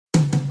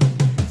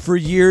For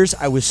years,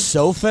 I was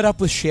so fed up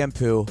with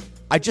shampoo,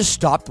 I just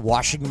stopped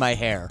washing my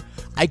hair.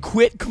 I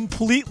quit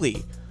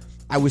completely.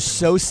 I was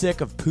so sick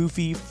of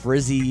poofy,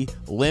 frizzy,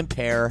 limp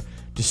hair,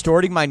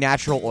 distorting my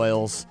natural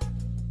oils.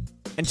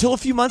 Until a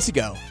few months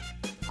ago,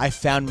 I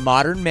found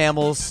Modern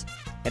Mammals,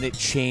 and it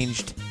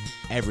changed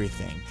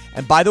everything.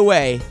 And by the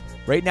way,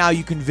 right now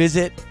you can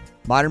visit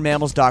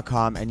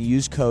modernmammals.com and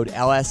use code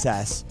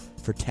LSS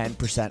for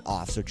 10%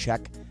 off. So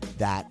check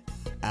that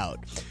out.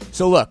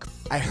 So look,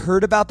 I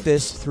heard about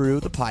this through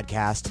the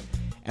podcast,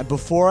 and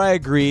before I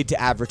agreed to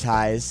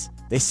advertise,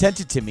 they sent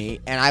it to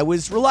me, and I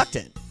was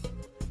reluctant.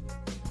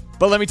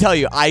 But let me tell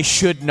you, I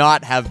should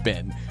not have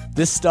been.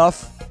 This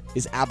stuff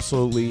is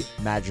absolutely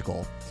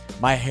magical.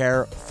 My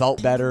hair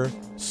felt better,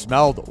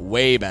 smelled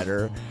way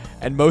better,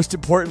 and most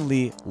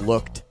importantly,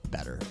 looked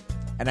better.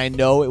 And I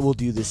know it will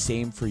do the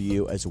same for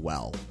you as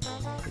well.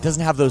 It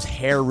doesn't have those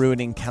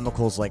hair-ruining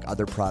chemicals like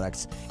other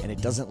products, and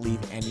it doesn't leave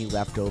any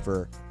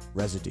leftover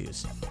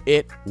residues.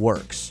 It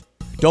works.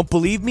 Don't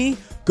believe me?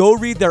 Go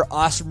read their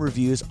awesome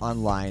reviews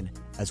online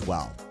as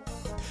well.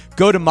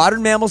 Go to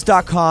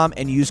modernmammals.com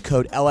and use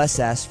code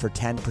LSS for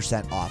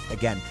 10% off.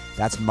 Again,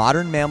 that's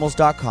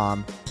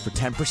modernmammals.com for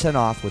 10%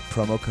 off with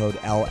promo code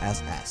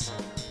LSS.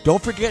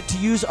 Don't forget to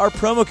use our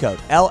promo code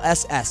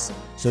LSS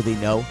so they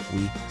know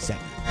we sent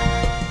you.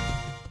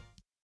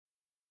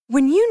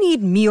 When you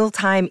need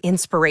mealtime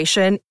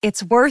inspiration,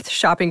 it's worth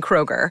shopping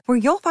Kroger, where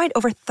you'll find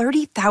over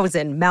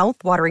 30,000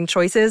 mouth-watering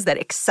choices that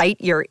excite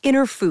your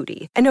inner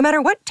foodie. And no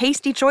matter what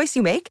tasty choice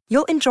you make,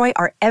 you'll enjoy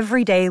our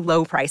everyday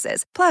low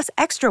prices, plus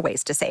extra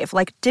ways to save,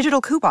 like digital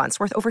coupons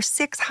worth over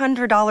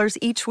 $600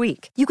 each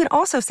week. You can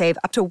also save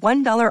up to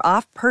 $1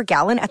 off per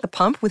gallon at the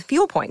pump with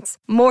fuel points.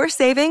 More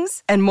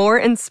savings and more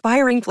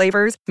inspiring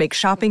flavors make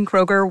shopping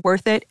Kroger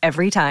worth it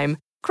every time.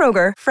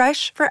 Kroger,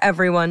 fresh for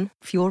everyone.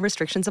 Fuel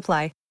restrictions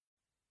apply.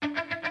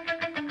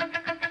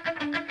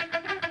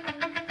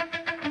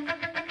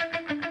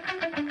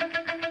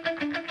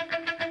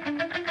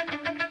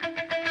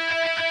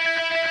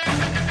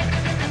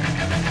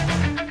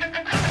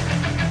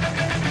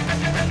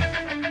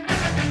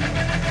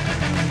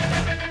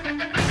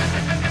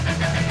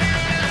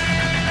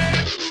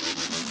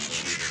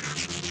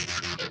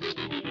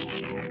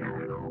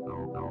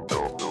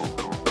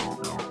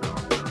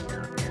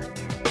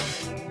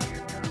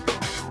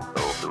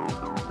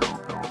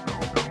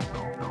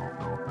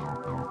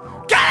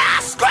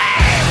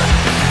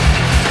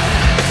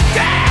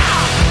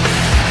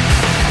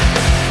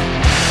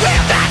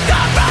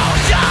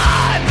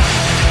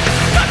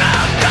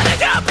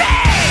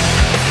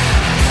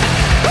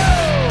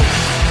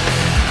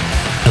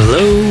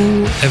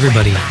 Hello,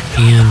 everybody,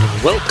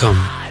 and welcome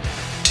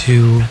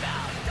to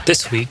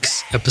this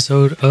week's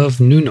episode of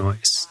New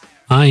Noise.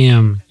 I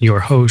am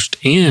your host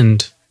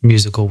and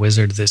musical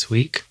wizard this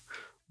week,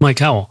 Mike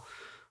Howell.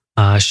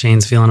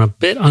 Shane's feeling a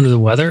bit under the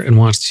weather and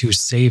wants to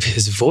save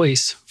his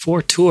voice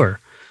for tour,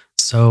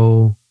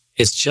 so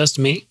it's just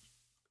me.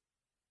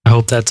 I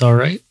hope that's all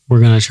right. We're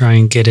going to try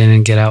and get in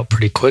and get out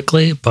pretty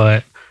quickly,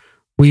 but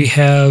we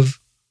have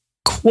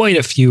quite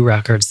a few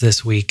records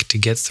this week to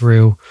get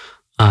through.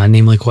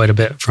 Namely quite a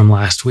bit from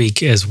last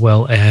week, as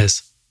well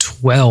as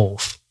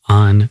 12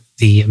 on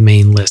the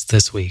main list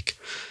this week.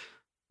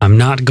 I'm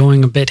not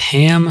going a bit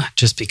ham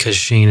just because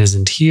Shane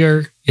isn't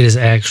here. It is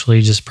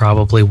actually just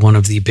probably one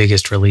of the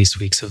biggest release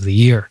weeks of the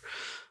year.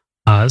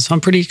 So I'm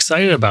pretty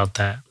excited about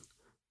that.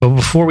 But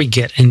before we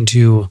get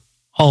into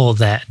all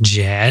that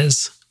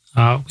jazz,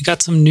 we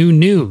got some new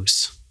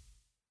news.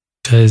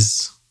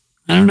 Because,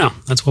 I don't know,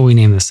 that's what we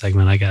name this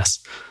segment, I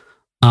guess.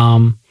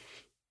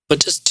 But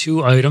just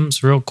two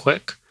items real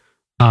quick.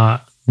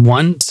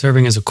 One,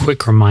 serving as a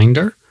quick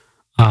reminder,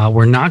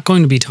 we're not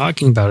going to be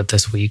talking about it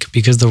this week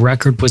because the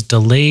record was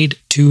delayed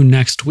to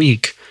next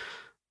week.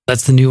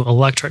 That's the new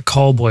Electric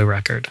Callboy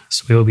record.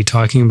 So we will be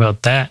talking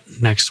about that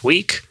next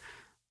week.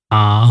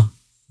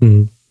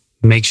 And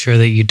make sure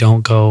that you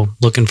don't go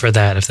looking for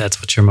that if that's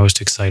what you're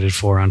most excited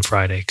for on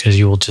Friday, because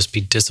you will just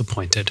be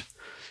disappointed.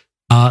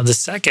 The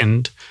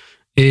second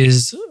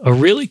is a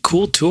really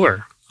cool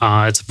tour.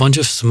 It's a bunch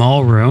of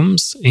small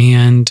rooms,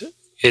 and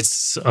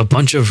it's a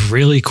bunch of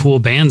really cool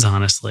bands,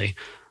 honestly.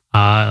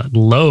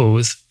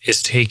 Loathe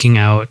is taking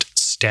out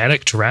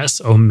Static Dress,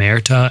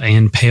 Omerta,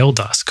 and Pale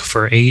Dusk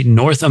for a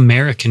North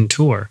American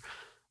tour.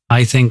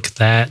 I think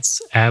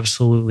that's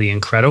absolutely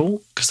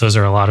incredible, because those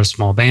are a lot of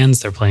small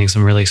bands. They're playing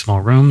some really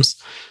small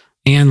rooms.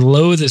 And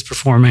Loathe is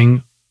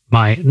performing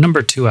my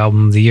number 2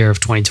 album of the year of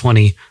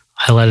 2020,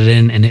 I Let It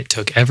In, and It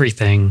Took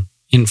Everything,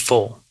 in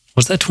full.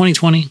 Was that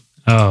 2020?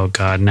 Oh,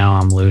 God, now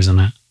I'm losing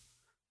it.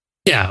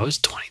 Yeah, it was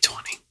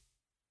 2020.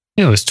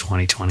 It was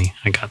 2020.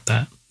 I got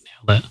that.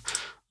 Nailed it.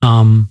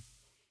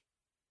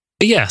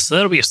 But yeah, so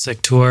that'll be a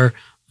sick tour.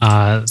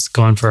 It's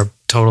going for a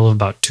total of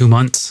about 2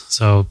 months.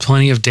 So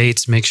plenty of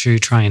dates. Make sure you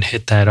try and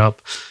hit that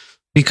up,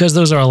 because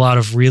those are a lot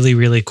of really,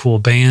 really cool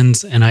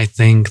bands, and I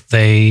think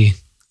they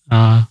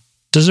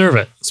deserve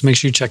it. So make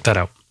sure you check that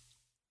out.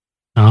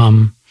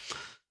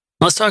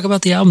 Let's talk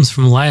about the albums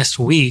from last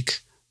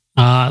week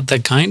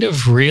that kind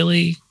of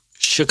really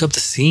shook up the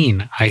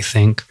scene, I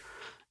think,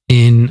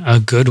 in a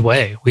good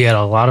way. We had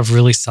a lot of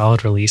really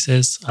solid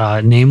releases,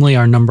 namely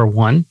our number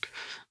one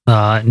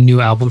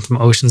new album from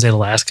Ocean's 8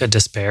 Alaska,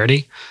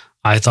 Disparity.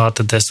 I thought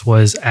that this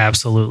was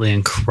absolutely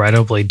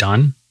incredibly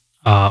done.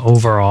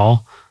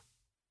 Overall,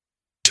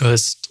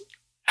 just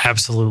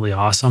absolutely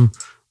awesome.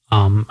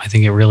 I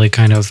think it really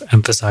kind of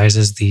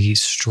emphasizes the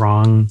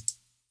strong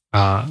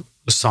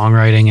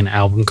songwriting and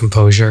album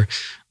composure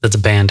that the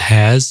band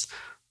has,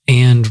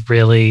 and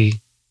really,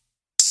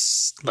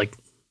 like,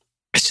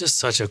 it's just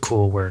such a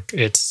cool work.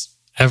 It's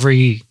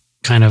every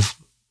kind of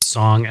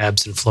song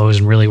ebbs and flows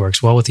and really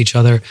works well with each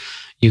other.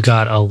 You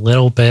got a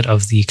little bit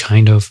of the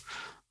kind of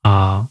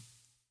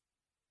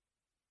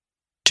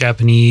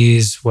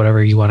Japanese,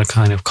 whatever you want to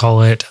kind of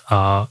call it,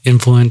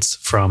 influence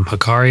from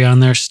Hikari on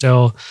there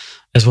still,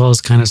 as well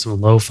as kind of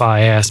some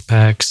lo-fi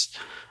aspects.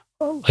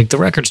 Like, the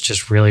record's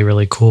just really,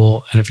 really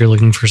cool. And if you're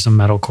looking for some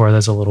metalcore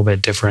that's a little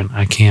bit different,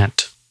 I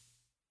can't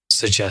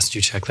suggest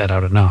you check that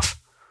out enough.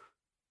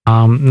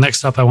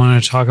 Next up, I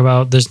wanted to talk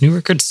about this new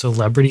record,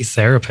 Celebrity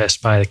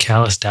Therapist by the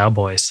Callous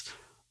Daoboys.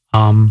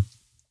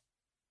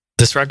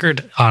 This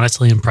record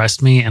honestly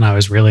impressed me, and I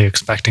was really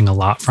expecting a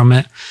lot from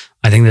it.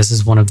 I think this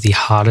is one of the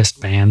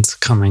hottest bands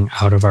coming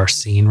out of our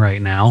scene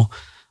right now.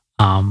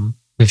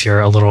 If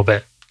you're a little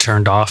bit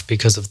turned off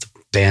because of the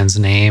band's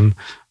name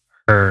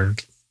or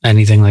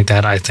anything like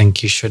that, I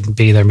think you shouldn't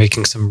be. They're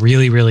making some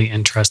really, really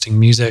interesting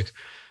music,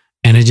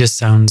 and it just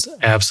sounds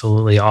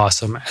absolutely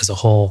awesome as a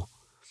whole.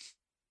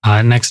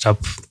 Next up,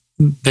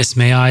 Miss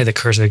May I, The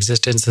Curse of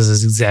Existence. This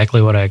is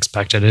exactly what I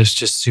expected. It's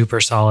just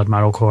super solid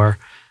metalcore.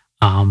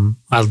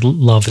 I'd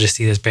love to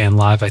see this band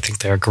live. I think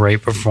they're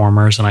great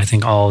performers, and I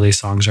think all of these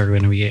songs are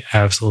going to be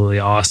absolutely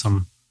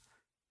awesome.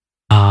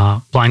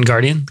 Blind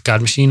Guardian,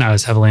 God Machine. I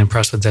was heavily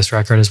impressed with this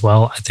record as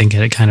well. I think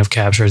it kind of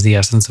captures the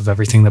essence of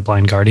everything that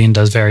Blind Guardian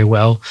does very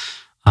well,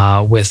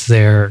 with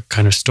their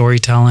kind of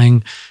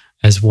storytelling,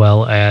 as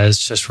well as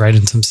just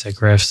writing some sick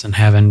riffs and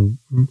having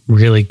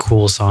really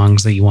cool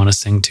songs that you want to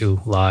sing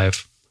to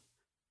live.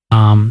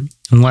 And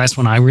the last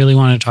one I really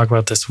wanted to talk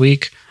about this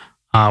week,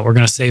 we're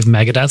going to save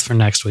Megadeth for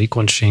next week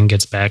when Shane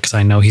gets back, because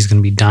I know he's going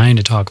to be dying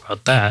to talk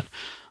about that.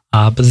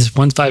 But this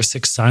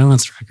 156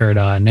 Silence record,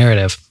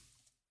 Narrative,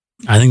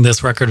 I think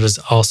this record was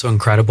also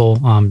incredible.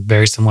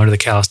 Very similar to the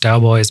Callous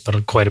Daoboys,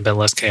 but quite a bit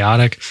less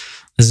chaotic.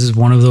 This is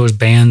one of those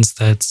bands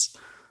that's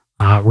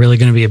really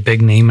going to be a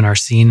big name in our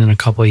scene in a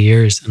couple of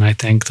years. And I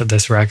think that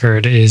this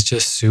record is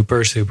just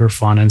super, super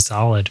fun and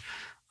solid.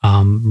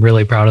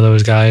 Really proud of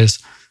those guys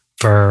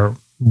for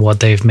what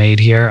they've made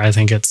here. I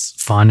think it's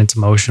fun. It's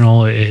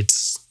emotional.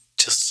 It's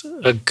just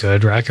a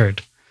good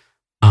record.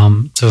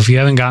 So if you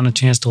haven't gotten a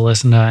chance to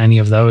listen to any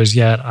of those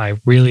yet, I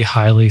really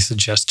highly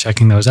suggest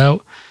checking those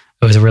out.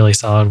 It was a really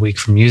solid week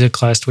for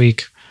music last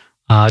week.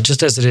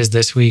 Just as it is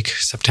this week,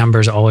 September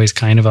is always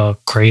kind of a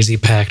crazy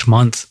packed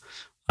month.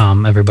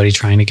 Everybody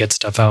trying to get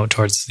stuff out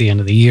towards the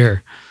end of the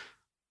year.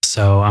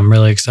 So I'm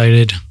really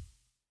excited.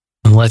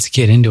 And let's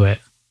get into it.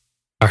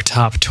 Our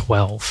top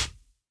 12.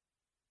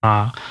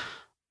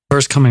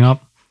 First coming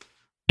up,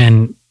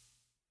 and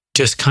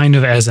just kind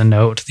of as a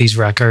note, these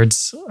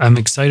records, I'm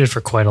excited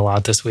for quite a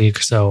lot this week.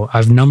 So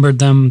I've numbered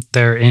them.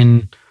 They're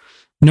in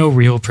no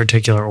real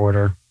particular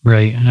order,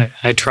 right?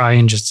 I try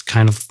and just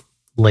kind of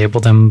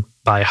label them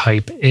by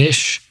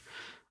hype-ish,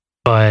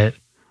 but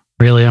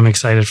really, I'm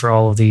excited for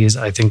all of these.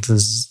 I think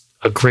this is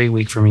a great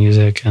week for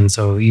music. And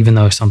so even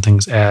though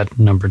something's at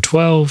number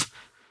 12,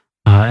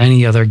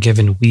 any other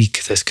given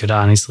week, this could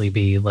honestly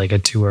be like a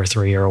 2 or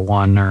 3 or a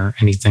 1 or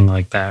anything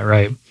like that,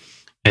 right?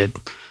 It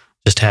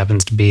just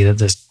happens to be that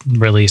this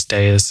release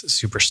day is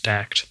super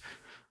stacked.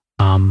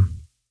 I'm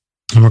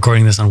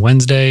recording this on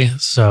Wednesday,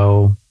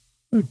 so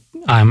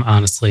I'm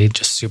honestly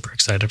just super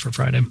excited for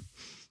Friday.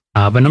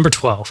 But number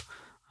 12,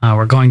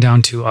 we're going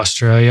down to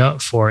Australia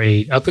for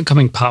a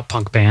up-and-coming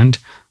pop-punk band.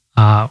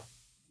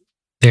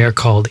 They are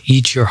called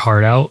Eat Your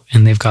Heart Out,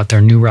 and they've got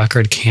their new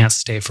record, Can't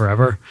Stay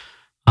Forever.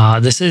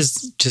 This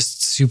is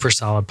just super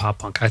solid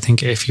pop-punk. I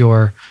think if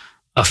you're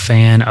a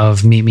fan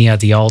of Meet Me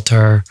at the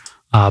Altar,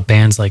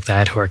 bands like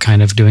that who are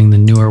kind of doing the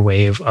newer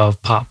wave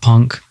of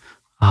pop-punk,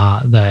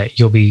 that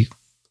you'll be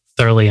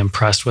thoroughly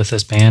impressed with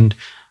this band.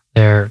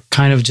 They're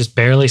kind of just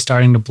barely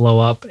starting to blow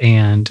up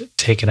and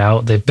take it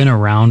out. They've been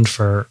around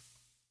for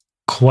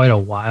quite a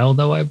while,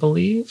 though, I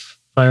believe,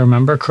 if I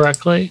remember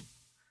correctly.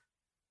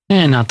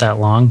 And not that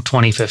long.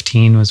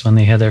 2015 was when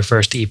they had their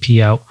first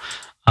EP out.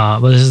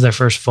 But this is their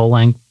first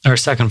full-length, or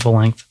second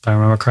full-length, if I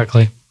remember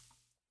correctly.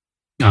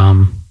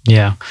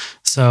 Yeah.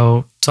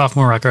 So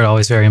sophomore record,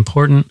 always very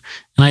important.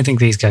 And I think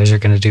these guys are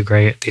going to do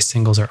great. These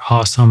singles are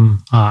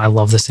awesome. I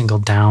love the single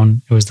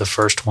Down. It was the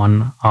first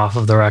one off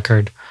of the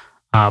record.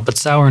 But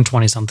Sour and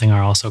 20-something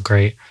are also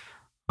great.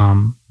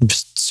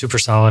 Just super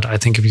solid. I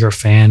think if you're a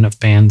fan of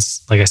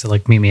bands, like I said,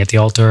 like Meet Me at the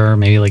Altar,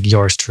 maybe like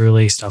Yours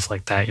Truly, stuff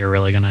like that, you're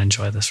really going to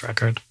enjoy this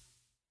record.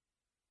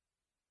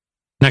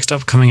 Next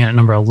up, coming in at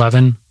number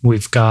 11,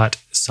 we've got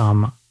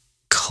some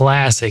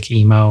classic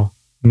emo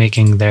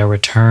making their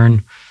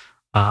return.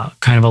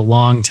 Kind of a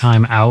long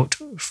time out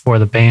for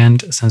the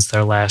band since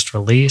their last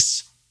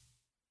release.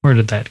 Where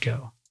did that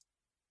go?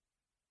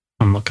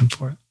 I'm looking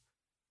for it.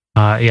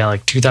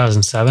 Like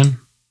 2007.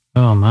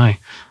 Oh my.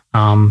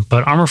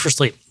 But Armor for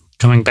Sleep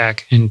coming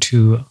back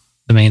into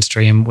the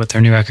mainstream with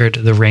their new record,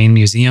 The Rain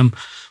Museum.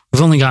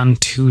 We've only gotten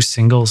 2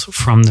 singles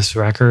from this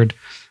record,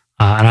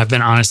 and I've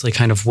been honestly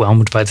kind of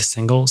whelmed by the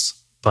singles,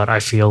 but I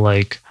feel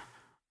like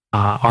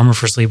Armor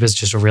for Sleep is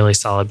just a really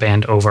solid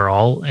band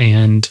overall,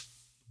 and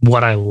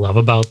what I love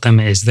about them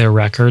is their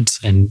records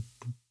and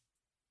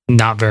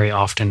not very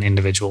often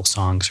individual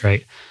songs,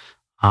 right?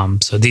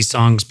 So these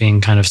songs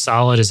being kind of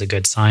solid is a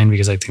good sign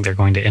because I think they're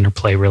going to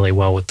interplay really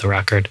well with the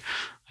record.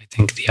 I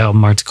think the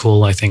album art's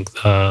cool. I think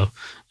the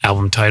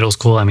album title's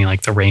cool. I mean,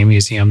 like The Rain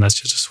Museum, that's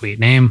just a sweet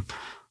name.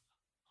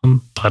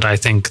 But I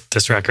think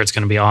this record's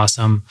going to be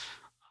awesome,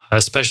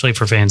 especially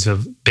for fans who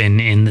have been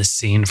in the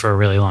scene for a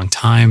really long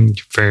time.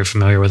 You're very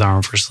familiar with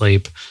Armor for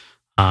Sleep.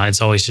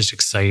 It's always just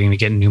exciting to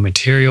get new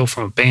material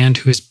from a band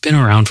who has been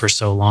around for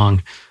so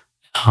long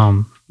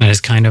and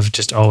has kind of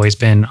just always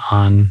been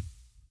on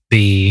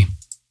the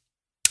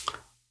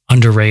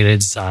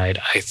underrated side,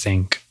 I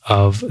think,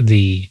 of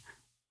the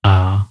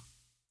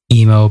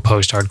emo,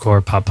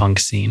 post-hardcore, pop-punk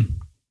scene.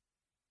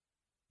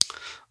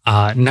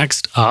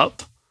 Next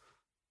up,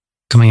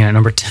 coming in at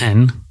number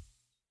 10,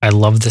 I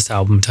love this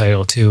album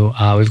title too.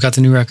 We've got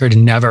the new record,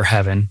 Never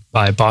Heaven,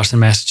 by Boston,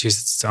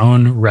 Massachusetts'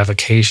 own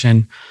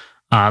Revocation.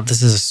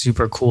 This is a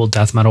super cool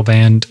death metal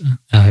band.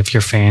 If you're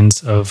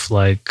fans of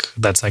like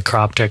that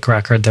Psychroptic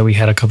record that we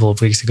had a couple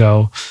of weeks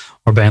ago,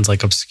 or bands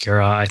like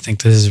Obscura, I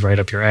think this is right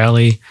up your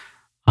alley.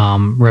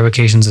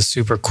 Revocation's a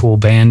super cool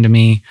band to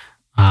me.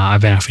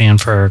 I've been a fan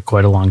for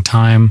quite a long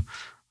time.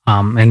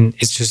 And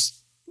it's just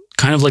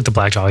kind of like the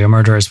Black Dahlia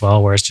Murder as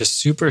well, where it's just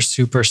super,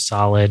 super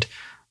solid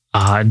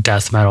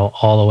death metal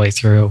all the way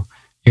through.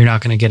 You're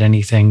not going to get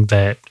anything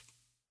that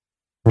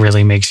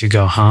really makes you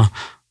go, huh?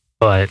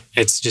 But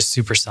it's just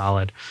super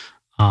solid.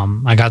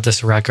 I got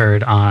this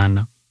record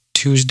on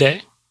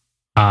Tuesday,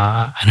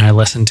 and I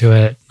listened to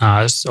it.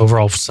 It's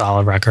overall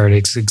solid record.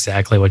 It's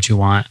exactly what you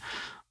want.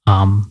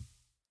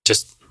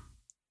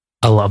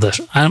 I love this.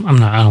 I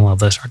don't love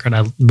this record.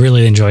 I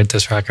really enjoyed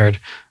this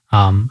record.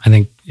 I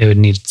think it would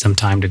need some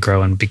time to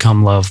grow and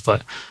become love,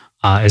 but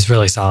it's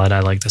really solid. I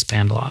like this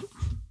band a lot.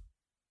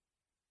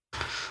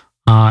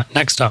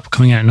 Next up,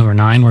 coming in at number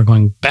 9, we're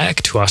going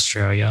back to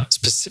Australia,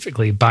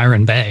 specifically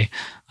Byron Bay,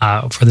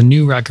 for the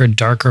new record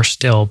Darker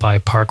Still by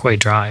Parkway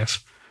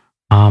Drive.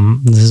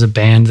 This is a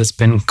band that's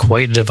been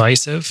quite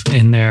divisive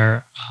in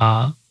their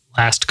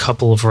last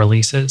couple of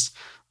releases.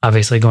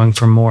 Obviously going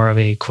for more of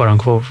a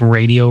quote-unquote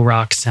radio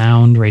rock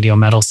sound, radio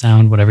metal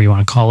sound, whatever you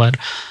want to call it.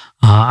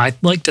 I'd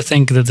like to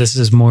think that this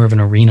is more of an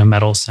arena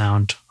metal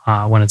sound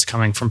when it's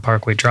coming from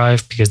Parkway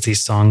Drive, because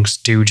these songs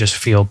do just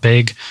feel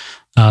big.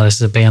 This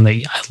is a band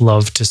that I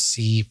love to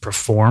see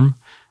perform,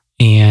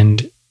 and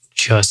they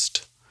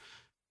just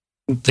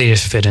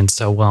fit in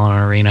so well in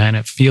an arena, and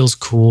it feels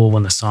cool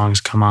when the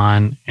songs come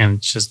on,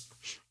 and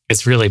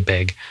it's really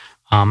big.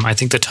 I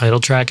think the title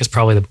track is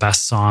probably the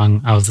best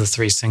song out of the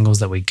 3 singles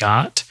that we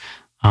got.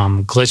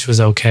 Glitch was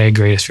okay,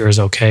 Greatest Fear is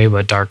okay,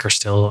 but Darker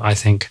Still, I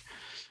think,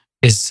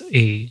 is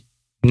a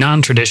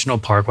non-traditional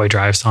Parkway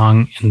Drive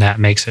song, and that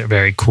makes it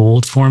very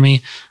cool for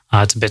me.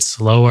 It's a bit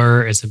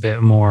slower. It's a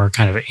bit more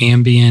kind of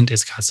ambient.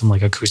 It's got some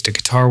like acoustic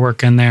guitar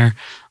work in there.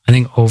 I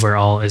think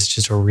overall it's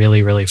just a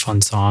really, really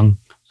fun song.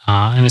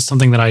 And it's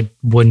something that I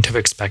wouldn't have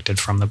expected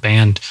from the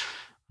band.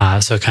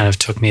 So it kind of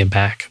took me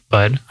aback.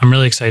 But I'm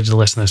really excited to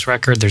listen to this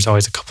record. There's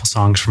always a couple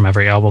songs from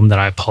every album that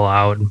I pull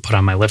out and put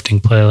on my lifting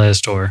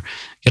playlist or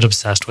get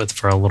obsessed with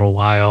for a little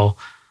while.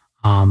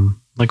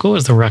 Like, what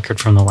was the record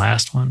from the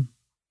last one?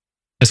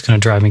 It's going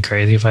to drive me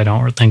crazy if I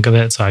don't think of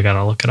it, so I got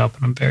to look it up,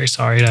 and I'm very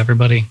sorry to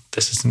everybody.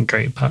 This isn't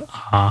great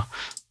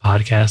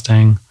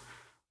podcasting.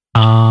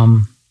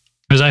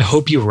 There's I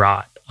Hope You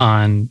Rot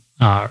on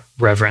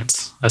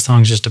Reverence. That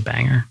song's just a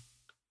banger.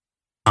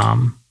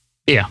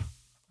 Yeah,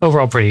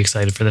 overall pretty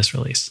excited for this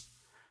release.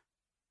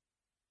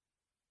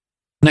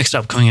 Next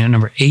up, coming in at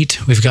number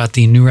 8, we've got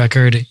the new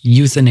record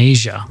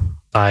Euthanasia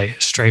by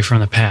Stray from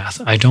the Path.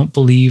 I don't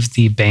believe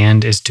the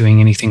band is doing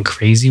anything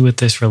crazy with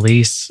this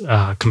release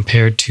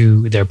compared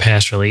to their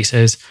past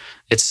releases.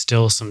 It's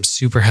still some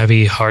super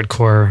heavy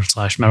hardcore /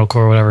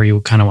 metalcore, whatever you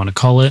kind of want to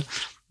call it.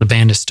 The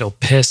band is still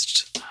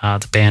pissed.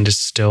 The band is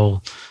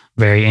still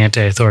very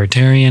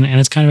anti-authoritarian, and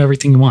it's kind of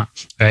everything you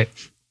want, right?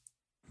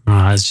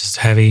 It's just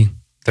heavy.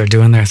 They're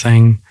doing their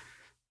thing.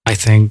 I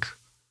think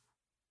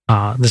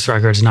this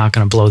record is not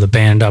going to blow the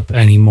band up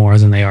any more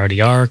than they already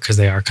are, because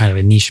they are kind of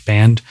a niche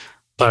band.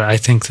 But I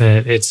think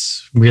that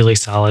it's really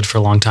solid for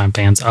longtime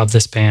fans of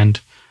this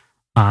band.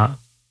 That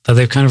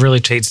they've kind of really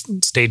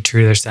stayed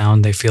true to their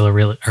sound. They fill a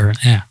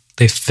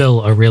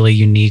really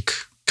unique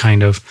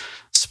kind of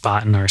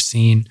spot in our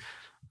scene.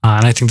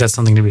 And I think that's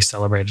something to be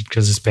celebrated,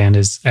 because this band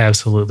is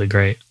absolutely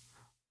great.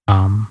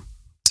 So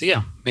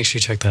yeah, make sure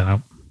you check that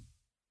out.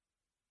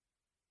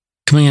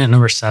 Coming in at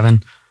number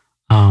 7,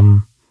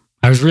 I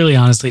was really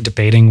honestly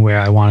debating where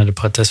I wanted to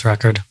put this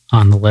record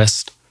on the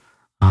list.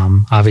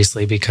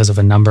 Obviously because of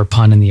a number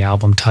pun in the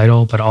album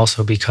title, but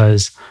also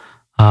because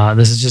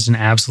this is just an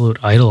absolute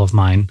idol of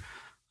mine.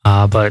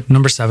 But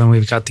number 7,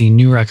 we've got the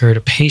new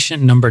record,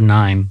 Patient Number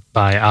 9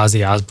 by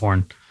Ozzy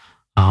Osbourne.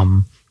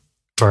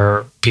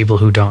 For people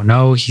who don't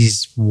know,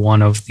 he's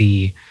one of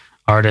the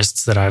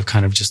artists that I've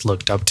kind of just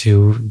looked up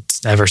to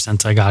ever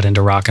since I got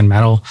into rock and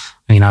metal.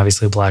 I mean,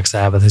 obviously Black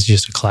Sabbath is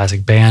just a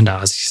classic band.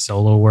 Ozzy's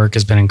solo work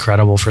has been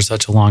incredible for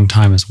such a long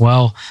time as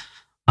well.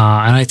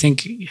 And I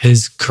think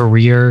his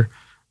career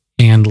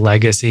and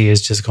legacy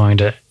is just going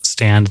to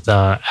stand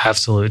the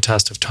absolute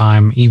test of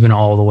time, even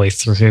all the way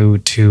through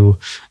to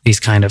these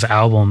kind of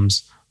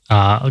albums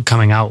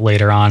coming out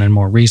later on and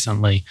more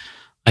recently.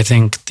 I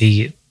think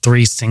the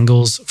 3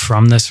 singles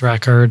from this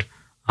record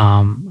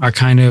are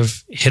kind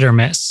of hit or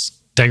miss.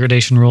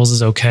 Degradation Rules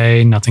is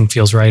okay. Nothing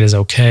Feels Right is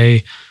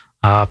okay.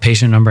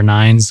 Patient Number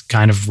 9's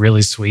kind of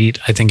really sweet.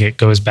 I think it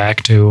goes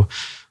back to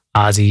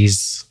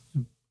Ozzy's,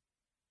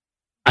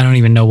 I don't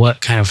even know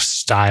what kind of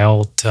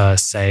style to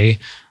say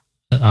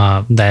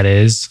that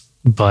is,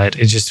 but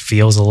it just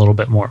feels a little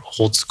bit more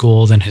old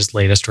school than his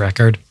latest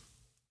record.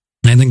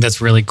 And I think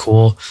that's really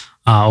cool.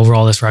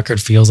 Overall, this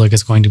record feels like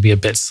it's going to be a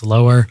bit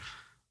slower,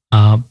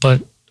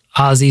 but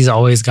Ozzy's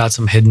always got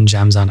some hidden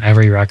gems on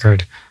every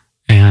record,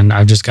 and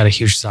I've just got a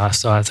huge soft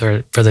spot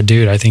for the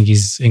dude. I think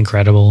he's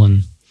incredible,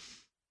 and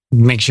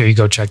make sure you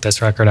go check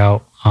this record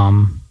out.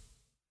 I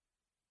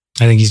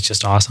think he's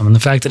just awesome, and the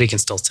fact that he can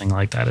still sing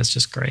like that is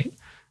just great.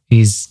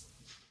 He's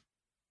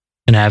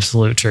an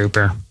absolute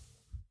trooper.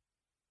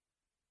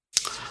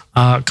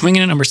 Coming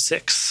in at number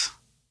 6,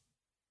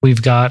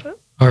 we've got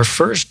our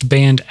first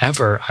band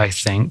ever, I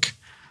think,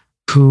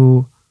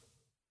 who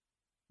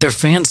their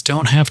fans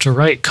don't have to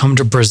write "Come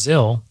to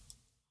Brazil"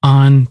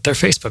 on their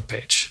Facebook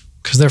page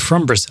because they're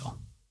from Brazil.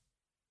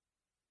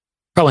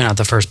 Probably not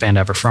the first band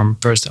ever from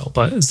Brazil,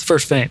 but it's the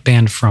first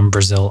band from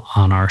Brazil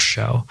on our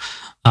show.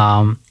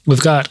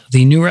 We've got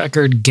the new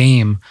record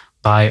Game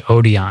by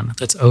Odeon.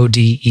 That's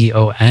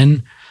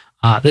Odeon.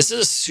 This is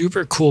a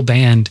super cool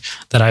band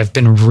that I've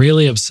been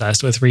really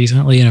obsessed with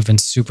recently and I've been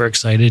super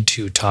excited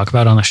to talk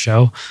about on the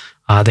show.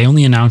 They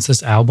only announced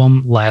this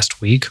album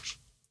last week,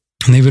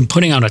 and they've been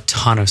putting out a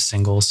ton of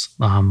singles.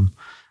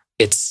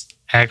 It's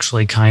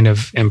actually kind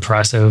of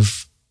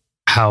impressive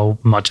how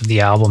much of the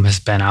album has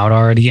been out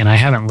already, and I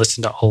haven't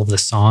listened to all of the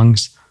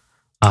songs,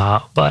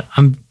 but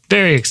I'm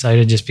very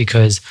excited just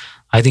because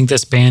I think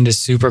this band is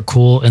super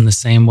cool in the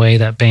same way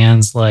that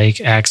bands like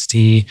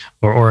Axe-T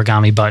or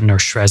Origami Button or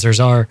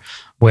Shrezzers are,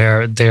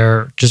 where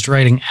they're just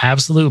writing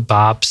absolute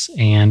bops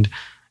and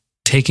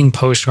taking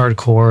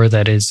post-hardcore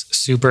that is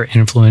super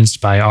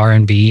influenced by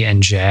R&B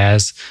and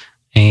jazz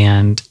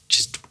and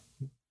just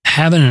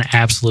having an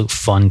absolute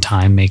fun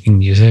time making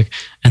music.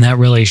 And that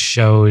really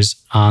shows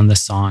on the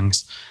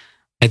songs.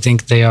 I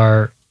think they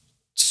are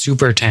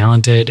super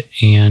talented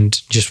and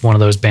just one of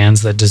those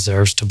bands that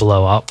deserves to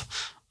blow up.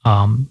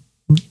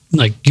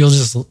 Like, you'll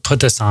just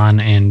put this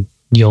on and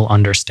you'll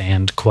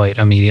understand quite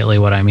immediately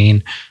what I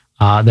mean.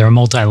 They're a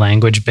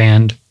multi-language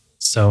band,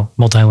 so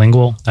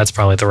multilingual, that's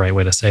probably the right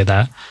way to say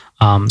that.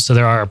 So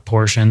there are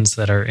portions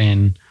that are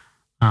in,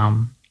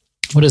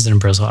 what is it in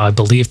Brazil? I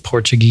believe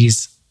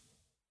Portuguese,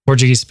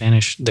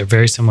 Spanish. They're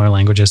very similar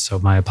languages, so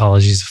my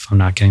apologies if I'm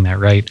not getting that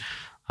right.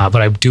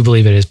 But I do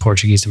believe it is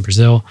Portuguese in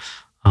Brazil.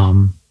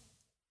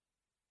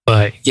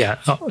 But yeah,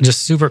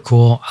 just super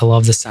cool. I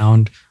love the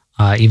sound.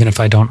 Even if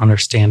I don't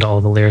understand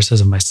all the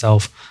lyricism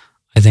myself,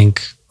 I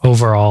think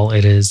overall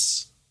it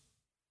is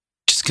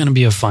just going to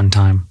be a fun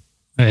time.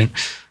 And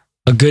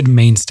a good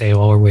mainstay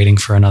while we're waiting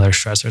for another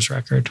Shrezzers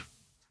record.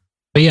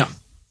 But yeah,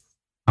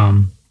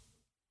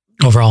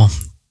 overall,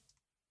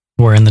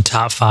 we're in the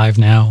top 5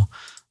 now.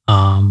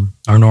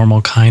 Our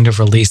normal kind of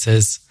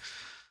releases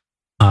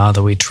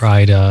that we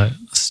try to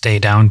stay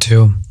down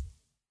to,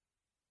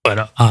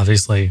 but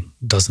obviously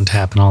doesn't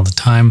happen all the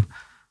time.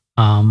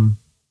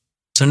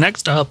 So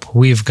next up,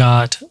 we've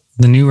got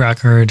the new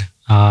record,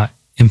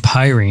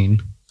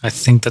 Empyrene. I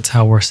think that's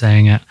how we're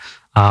saying it,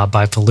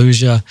 by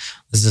Fallujah.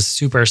 This is a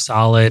super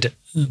solid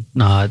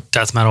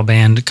death metal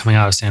band coming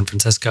out of San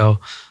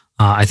Francisco.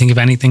 I think if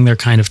anything, they're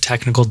kind of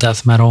technical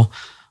death metal.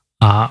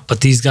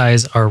 But these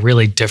guys are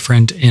really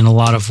different in a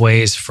lot of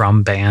ways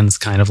from bands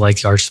kind of like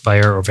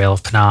Archspire or Veil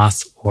of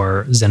Panath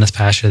or Zenith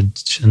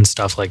Passage and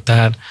stuff like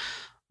that.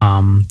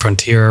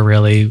 Frontier,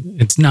 really,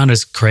 it's not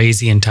as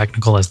crazy and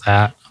technical as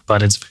that,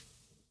 but it's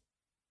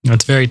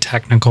very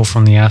technical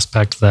from the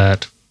aspect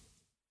that,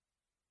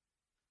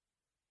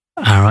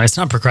 I don't know, it's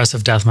not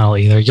progressive death metal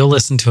either. You'll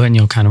listen to it and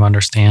you'll kind of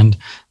understand.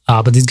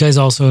 But these guys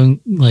also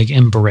like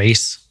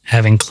embrace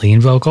having clean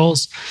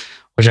vocals,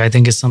 which I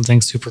think is something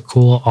super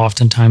cool.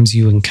 Oftentimes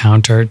you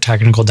encounter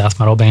technical death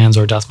metal bands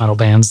or death metal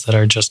bands that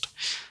are just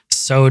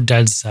so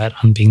dead set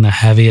on being the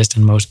heaviest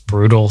and most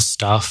brutal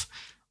stuff,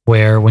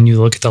 where when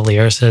you look at the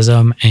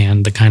lyricism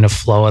and the kind of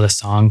flow of the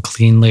song,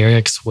 clean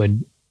lyrics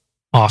would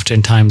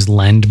oftentimes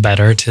lend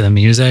better to the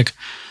music.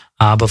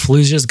 But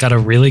Fallujah's got a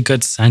really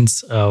good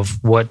sense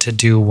of what to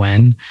do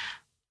when,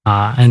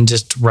 and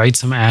just write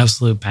some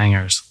absolute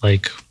bangers.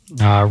 Like,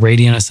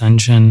 Radiant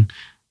Ascension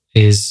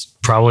is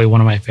probably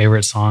one of my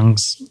favorite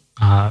songs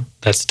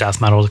that's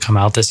death metal to come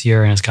out this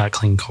year, and it's got a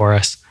clean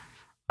chorus.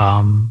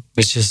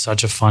 It's just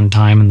such a fun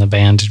time, and the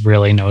band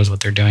really knows what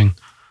they're doing.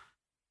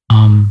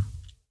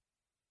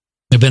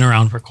 They've been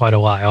around for quite a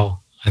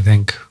while, I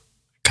think.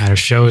 Kind of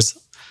shows,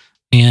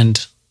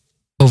 and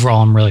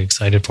overall, I'm really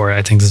excited for it.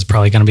 I think this is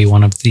probably going to be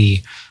one of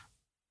the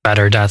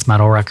better death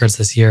metal records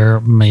this year,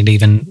 maybe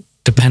even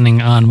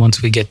depending on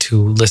once we get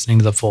to listening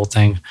to the full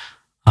thing,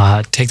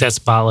 take that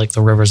spot like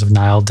the Rivers of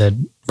Nile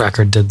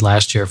record did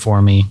last year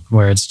for me,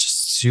 where it's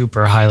just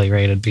super highly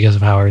rated because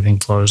of how everything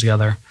flows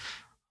together.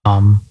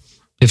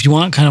 If you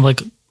want kind of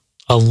like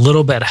a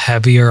little bit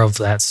heavier of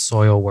that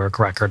Soilwork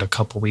record a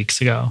couple weeks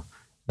ago,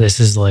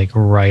 this is like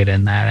right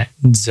in that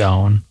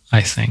zone,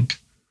 I think.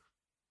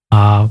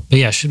 But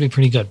yeah, it should be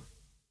pretty good.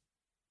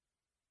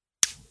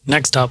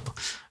 Next up,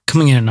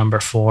 coming in at number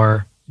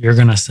 4, you're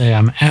going to say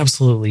I'm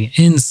absolutely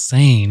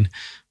insane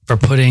for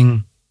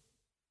putting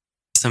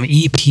some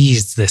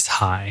EPs this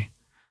high.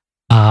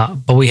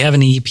 But we have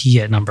an EP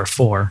at number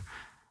 4.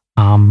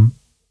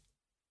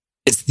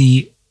 It's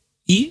the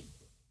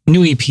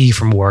new EP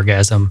from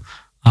Wargasm.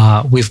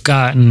 We've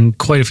gotten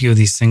quite a few of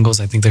these singles.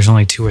 I think there's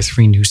only 2 or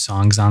 3 new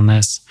songs on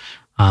this.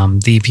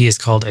 The EP is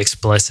called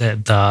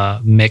Explicit,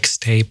 the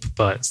mixtape,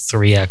 but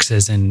 3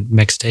 X's in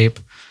mixtape,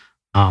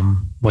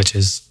 which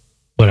is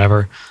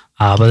whatever.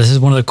 But this is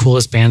one of the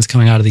coolest bands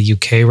coming out of the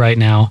UK right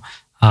now.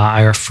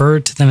 I refer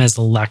to them as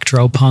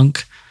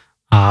electropunk,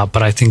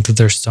 but I think that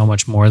there's so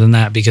much more than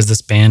that because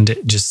this band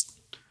just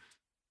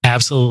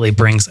absolutely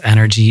brings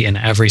energy in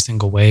every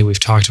single way. We've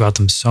talked about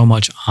them so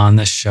much on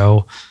this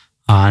show.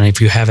 And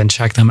if you haven't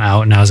checked them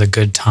out, now's a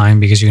good time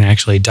because you can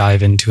actually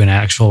dive into an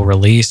actual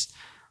release.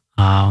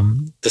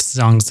 The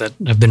songs that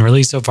have been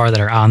released so far that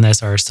are on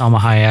this are Salma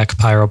Hayek,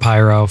 Pyro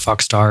Pyro,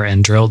 Fuckstar,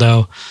 and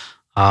Drildo.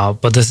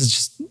 But this is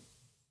just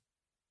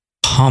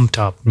pumped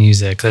up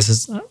music.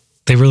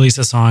 They release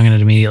a song and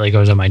it immediately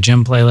goes on my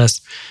gym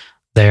playlist.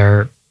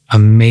 They're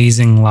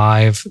amazing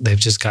live. They've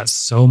just got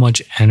so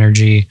much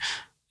energy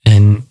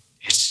and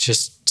it's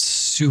just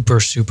super,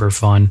 super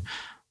fun.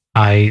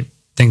 I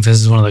think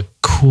this is one of the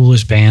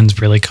coolest bands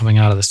really coming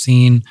out of the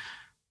scene.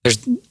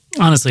 There's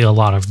honestly a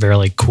lot of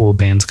really cool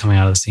bands coming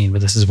out of the scene,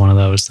 but this is one of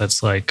those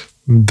that's like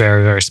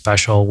very, very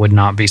special. Would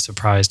not be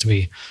surprised to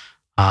be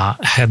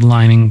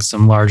headlining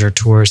some larger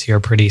tours here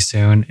pretty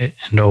soon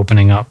and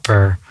opening up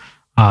for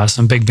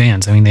some big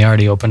bands. I mean, they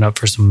already opened up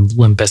for some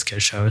Limp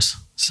Bizkit shows,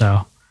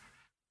 so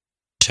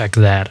check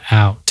that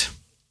out.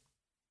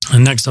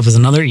 And next up is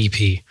another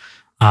EP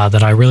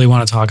that I really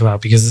want to talk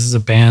about because this is a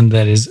band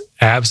that is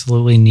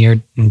absolutely near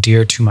and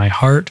dear to my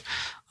heart.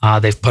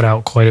 They've put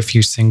out quite a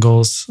few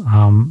singles,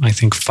 I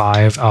think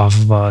 5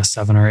 off of a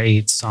 7 or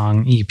 8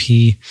 song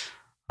EP.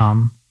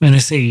 And I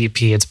say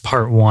EP, it's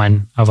part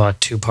 1 of a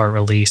 2-part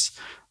release,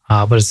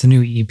 but it's the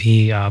new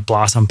EP,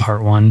 Blossom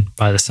Part 1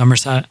 by the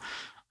Somerset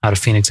out of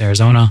Phoenix,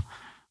 Arizona.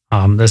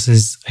 This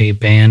is a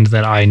band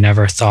that I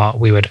never thought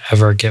we would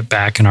ever get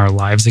back in our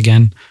lives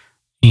again.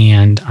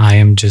 And I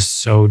am just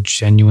so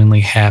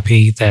genuinely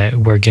happy that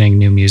we're getting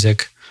new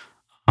music.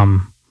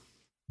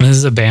 This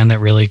is a band that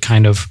really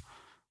kind of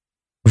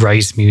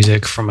writes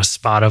music from a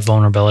spot of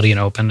vulnerability and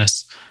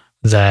openness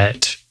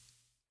that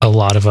a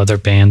lot of other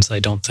bands I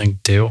don't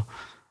think do.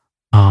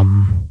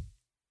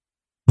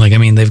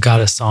 They've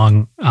got a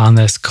song on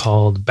this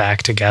called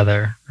Back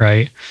Together,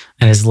 right?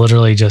 And it's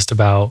literally just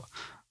about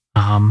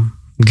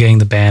getting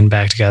the band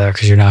back together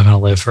because you're not going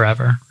to live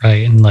forever,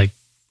 right? And like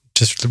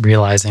just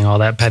realizing all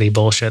that petty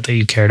bullshit that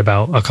you cared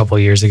about a couple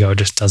of years ago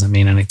just doesn't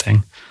mean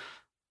anything,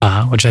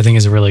 which I think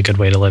is a really good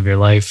way to live your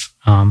life.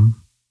 I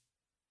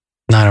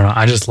don't know.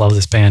 I just love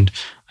this band.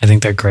 I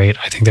think they're great.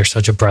 I think they're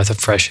such a breath of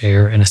fresh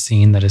air in a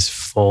scene that is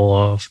full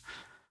of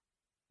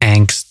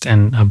angst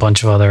and a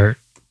bunch of other,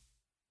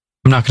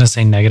 I'm not going to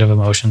say negative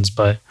emotions,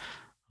 but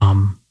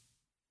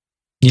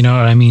you know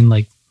what I mean?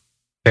 Like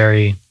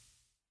very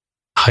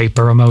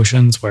hyper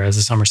emotions, whereas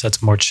the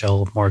Somerset's more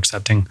chill, more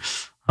accepting.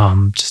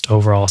 Just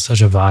overall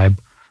such a vibe.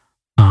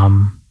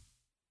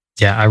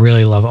 I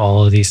really love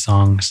all of these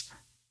songs.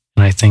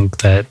 And I think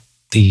that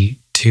the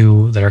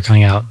 2 that are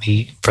coming out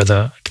for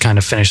the kind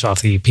of finish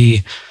off the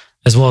EP,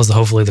 as well as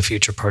hopefully the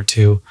future part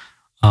 2,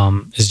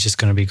 is just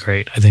going to be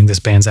great. I think this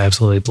band's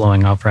absolutely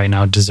blowing up right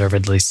now,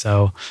 deservedly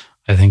so.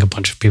 I think a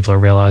bunch of people are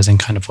realizing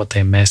kind of what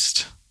they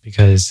missed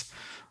because,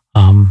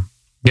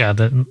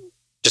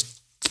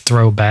 just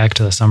throw back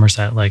to the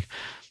Somerset, like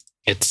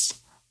it's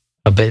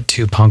a bit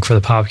too punk for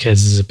the pop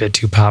kids, is a bit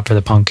too pop for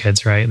the punk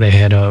kids, right? They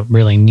had a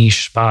really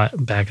niche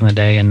spot back in the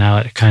day, and now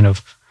it kind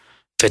of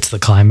fits the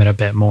climate a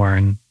bit more,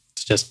 and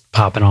it's just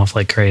popping off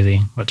like crazy,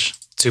 which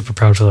super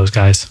proud for those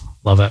guys.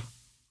 Love it.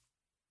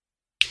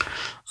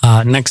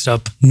 Next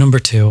up, number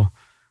 2.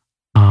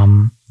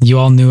 You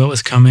all knew it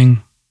was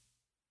coming.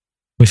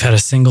 We've had a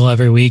single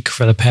every week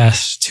for the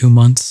past 2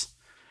 months.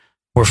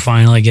 We're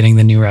finally getting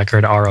the new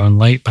record, Our Own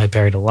Light by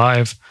Buried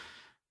Alive.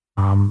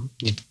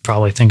 You'd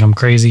probably think I'm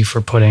crazy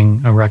for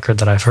putting a record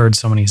that I've heard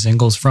so many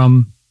singles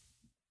from,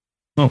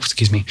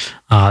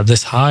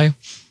 this high.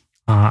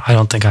 I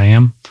don't think I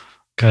am,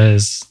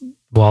 because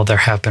while there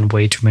have been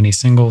way too many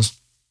singles,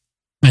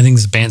 I think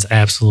this band's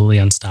absolutely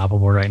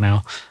unstoppable right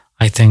now.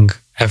 I think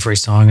every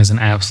song is an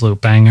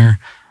absolute banger.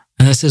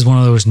 And this is one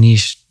of those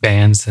niche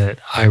bands that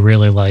I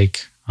really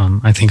like.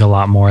 I think a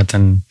lot more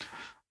than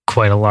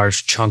quite a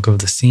large chunk of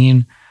the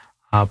scene.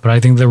 But I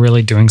think they're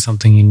really doing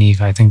something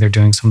unique. I think they're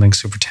doing something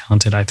super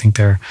talented. I think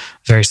they're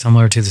very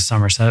similar to the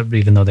Somerset,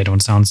 even though they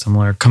don't sound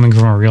similar, coming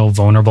from a real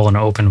vulnerable and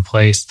open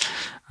place,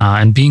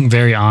 and being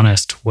very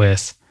honest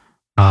with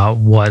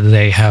what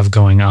they have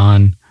going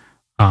on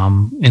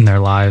in their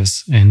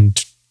lives,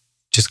 and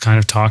just kind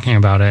of talking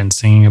about it and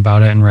singing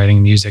about it and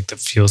writing music that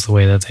feels the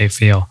way that they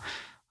feel.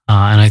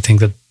 And I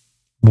think that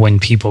when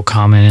people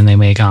come in and they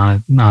make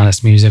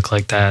honest music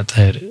like that,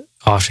 that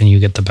often you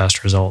get the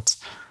best results.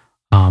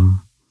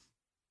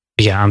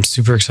 Yeah, I'm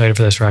super excited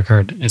for this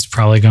record. It's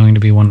probably going to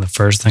be one of the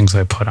first things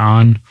I put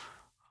on,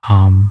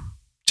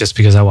 just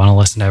because I want to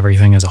listen to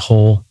everything as a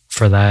whole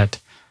for that.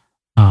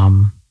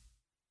 And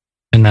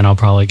then I'll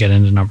probably get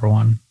into number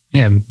one.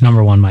 Yeah,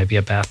 number one might be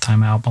a Bath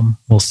Time album.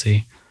 We'll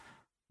see.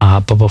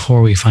 But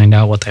before we find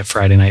out what that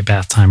Friday Night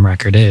Bath Time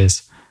record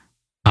is,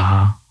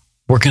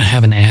 we're going to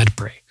have an ad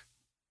break.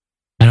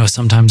 I know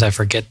sometimes I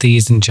forget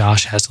these and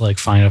Josh has to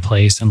find a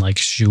place and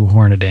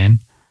shoehorn it in.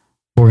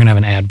 We're going to have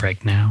an ad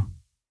break now.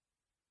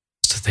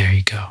 So there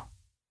you go.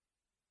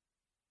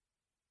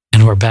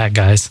 And we're back,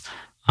 guys.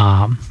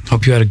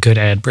 Hope you had a good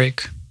ad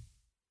break.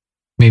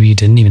 Maybe you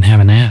didn't even have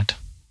an ad.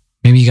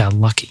 Maybe you got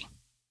lucky.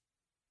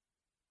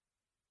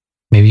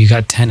 Maybe you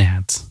got 10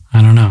 ads.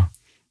 I don't know.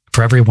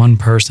 For every one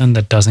person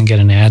that doesn't get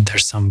an ad,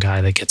 there's some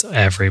guy that gets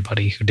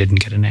everybody who didn't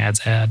get an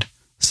ad.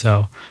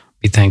 So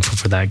be thankful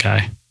for that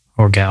guy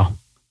or gal.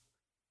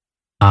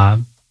 But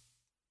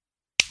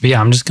yeah,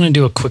 I'm just going to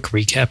do a quick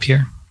recap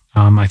here.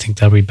 I think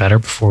that'll be better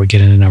before we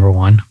get into number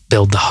one.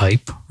 Build the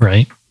hype,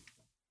 right?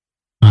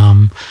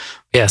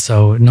 Yeah,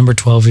 so number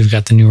 12, we've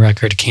got the new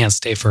record, Can't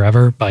Stay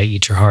Forever by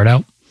Eat Your Heart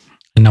Out.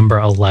 At number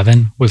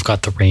 11, we've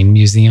got The Rain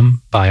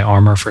Museum by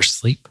Armor for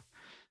Sleep.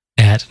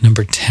 At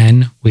number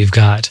 10, we've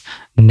got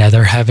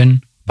Nether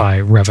Heaven by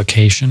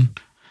Revocation.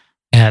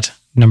 At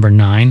number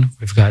 9,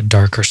 we've got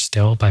Darker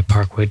Still by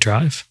Parkway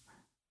Drive.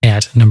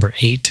 At number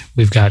 8,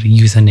 we've got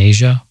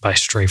Euthanasia by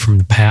Stray from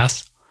the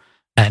Path.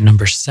 At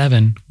number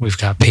 7, we've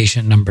got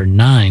Patient Number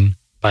 9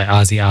 by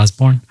Ozzy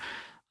Osbourne.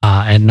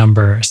 At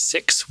number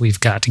 6, we've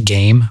got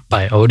Game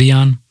by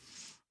Odeon.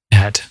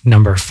 At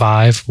number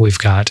 5, we've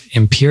got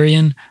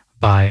Empyrean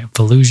by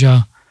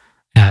Fallujah.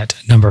 At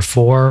number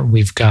 4,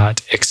 we've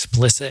got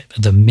Explicit,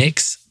 the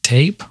Mix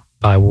Tape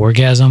by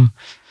Wargasm.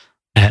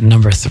 At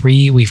number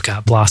 3, we've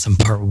got Blossom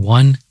Part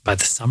 1 by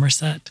The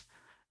Somerset.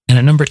 And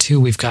at number 2,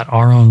 we've got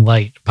Our Own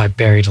Light by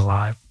Buried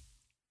Alive.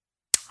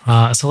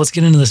 So let's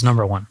get into this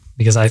number one,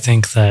 because I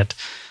think that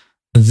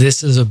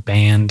this is a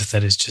band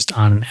that is just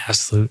on an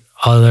absolute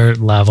other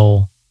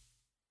level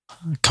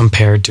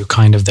compared to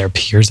kind of their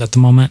peers at the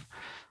moment.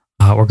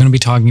 We're going to be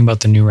talking about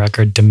the new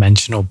record,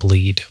 Dimensional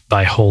Bleed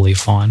by Holy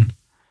Fawn.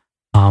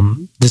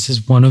 This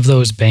is one of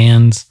those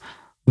bands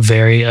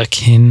very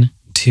akin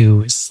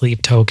to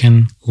Sleep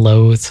Token,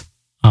 Loathe,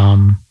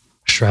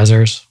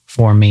 Shrezzers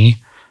for me,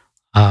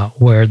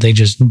 where they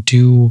just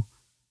do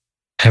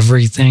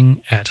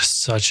everything at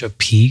such a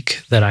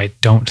peak that I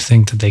don't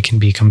think that they can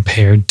be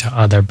compared to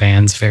other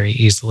bands very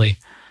easily.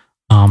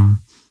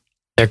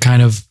 They're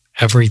kind of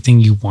everything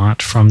you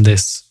want from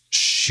this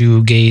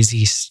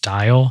shoegazy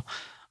style,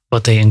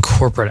 but they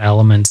incorporate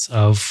elements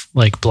of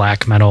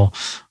black metal,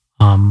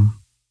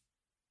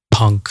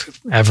 punk,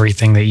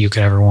 everything that you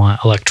could ever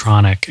want,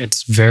 electronic.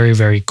 It's very,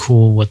 very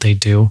cool what they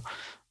do.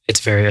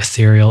 It's very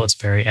ethereal. It's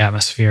very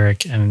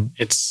atmospheric, and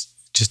it's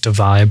just a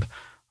vibe.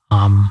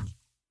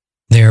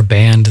 They're a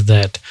band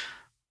that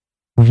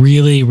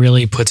really,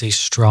 really puts a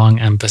strong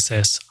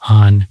emphasis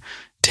on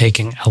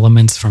taking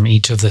elements from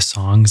each of the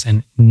songs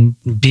and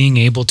being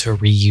able to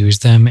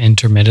reuse them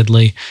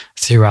intermittently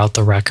throughout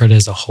the record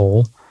as a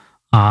whole.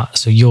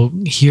 So you'll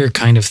hear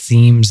kind of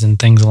themes and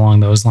things along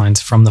those lines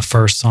from the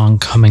first song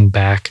coming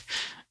back,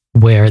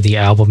 where the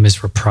album is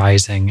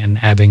reprising and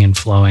ebbing and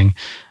flowing.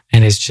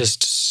 And it's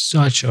just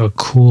such a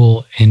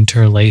cool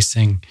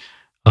interlacing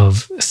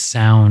of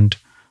sound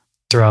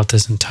throughout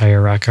this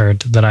entire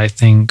record that I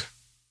think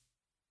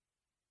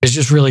is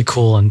just really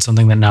cool, and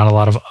something that not a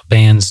lot of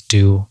bands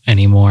do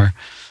anymore,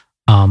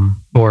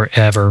 or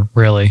ever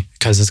really,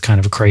 because it's kind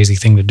of a crazy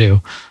thing to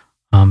do,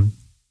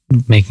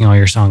 making all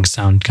your songs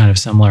sound kind of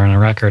similar in a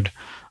record.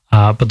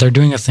 But they're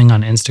doing a thing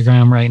on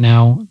Instagram right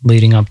now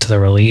leading up to the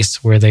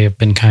release, where they have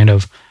been kind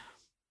of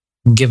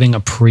giving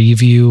a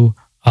preview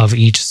of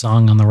each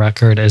song on the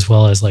record, as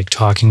well as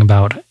talking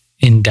about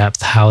in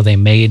depth how they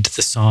made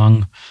the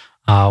song,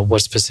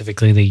 what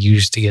specifically they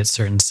used to get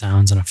certain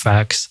sounds and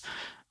effects,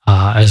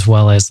 as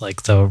well as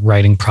the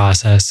writing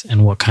process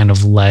and what kind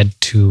of led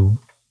to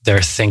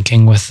their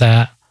thinking with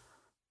that.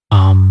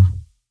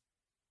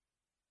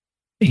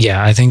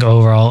 Yeah, I think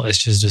overall it's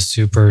just a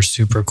super,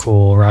 super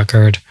cool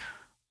record.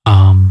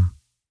 I'm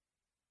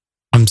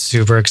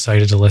super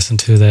excited to listen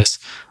to this.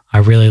 I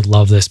really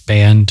love this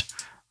band.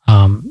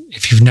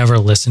 If you've never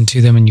listened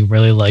to them and you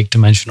really like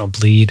Dimensional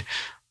Bleed,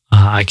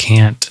 I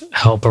can't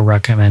help but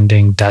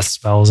recommending Death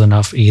Spells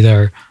enough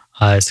either.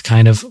 It's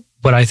kind of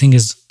what I think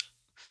is,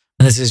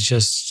 and this is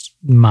just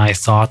my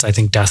thoughts, I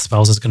think Death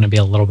Spells is going to be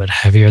a little bit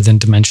heavier than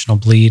Dimensional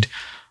Bleed.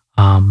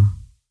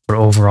 But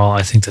overall,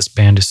 I think this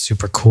band is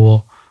super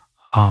cool.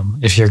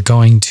 If you're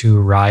going to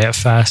Riot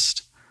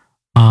Fest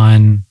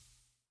on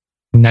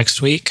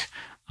next week,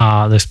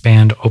 this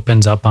band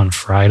opens up on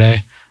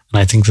Friday. And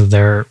I think that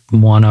they're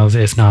one of,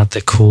 if not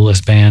the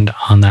coolest band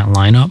on that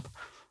lineup.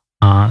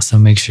 So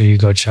make sure you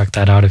go check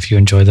that out if you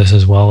enjoy this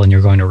as well and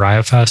you're going to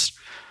Riot Fest.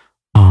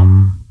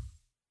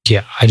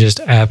 Yeah, I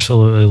just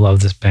absolutely love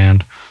this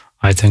band.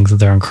 I think that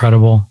they're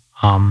incredible.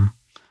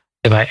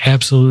 If I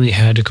absolutely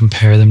had to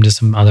compare them to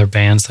some other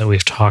bands that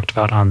we've talked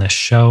about on this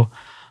show,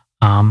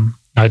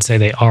 I'd say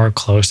they are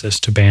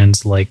closest to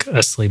bands like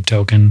A Sleep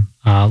Token,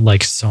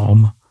 like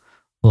Sohm,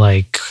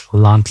 like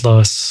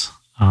Lantlos,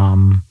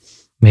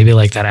 maybe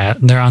like that.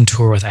 They're on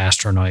tour with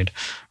Astronoid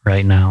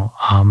right now.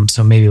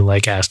 So maybe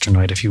like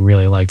Astronoid if you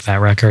really like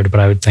that record, but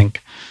I would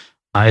think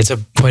it's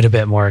quite a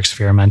bit more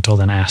experimental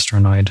than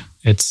Astronoid.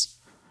 It's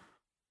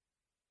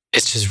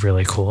just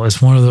really cool.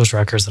 It's one of those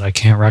records that I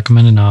can't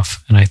recommend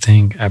enough. And I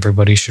think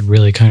everybody should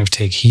really kind of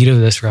take heed of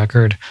this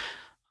record,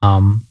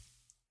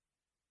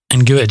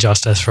 and give it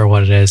justice for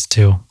what it is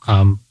too.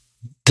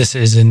 This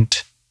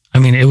isn't, I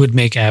mean, it would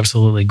make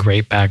absolutely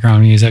great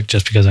background music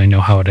just because I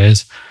know how it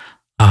is.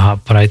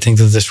 But I think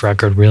that this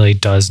record really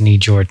does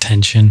need your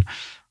attention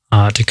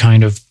to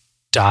kind of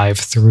dive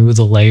through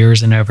the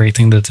layers and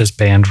everything that this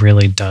band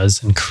really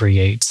does and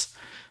creates.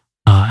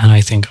 And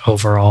I think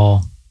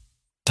overall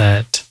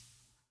that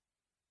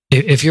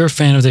if you're a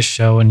fan of this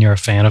show and you're a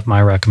fan of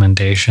my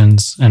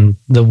recommendations and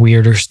the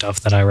weirder stuff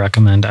that I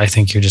recommend, I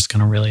think you're just going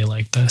to really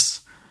like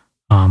this.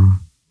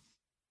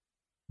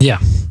 Yeah,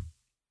 we've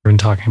been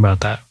talking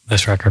about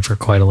this record for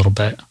quite a little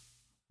bit.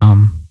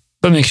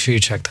 But make sure you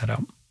check that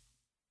out.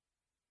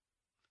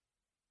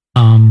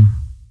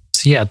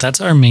 So yeah, that's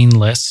our main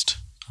list.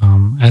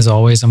 As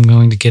always, I'm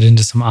going to get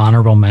into some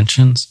honorable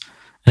mentions.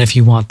 And if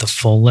you want the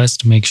full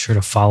list, make sure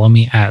to follow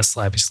me at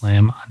Slappy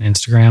Slam on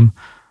Instagram.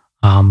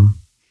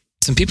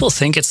 Some people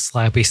think it's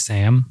Slappy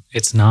Sam.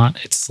 It's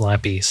not. It's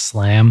Slappy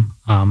Slam.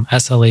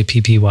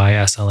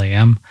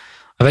 SLAPPYSLAM.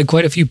 I've had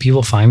quite a few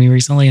people find me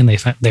recently, and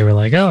they were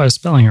like, "Oh, I was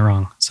spelling it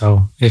wrong."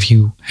 So if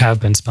you have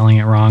been spelling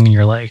it wrong, and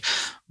you're like,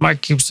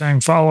 "Mike keeps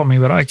saying follow me,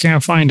 but I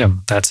can't find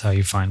him," that's how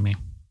you find me.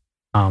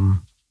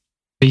 But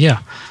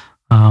yeah,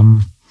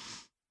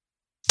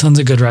 tons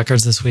of good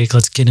records this week.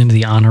 Let's get into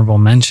the honorable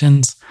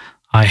mentions.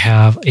 I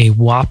have a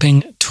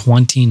whopping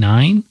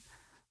 29.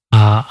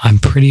 I'm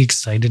pretty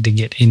excited to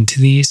get into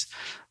these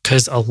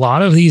because a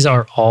lot of these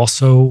are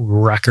also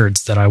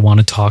records that I want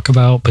to talk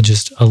about, but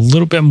just a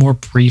little bit more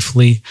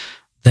briefly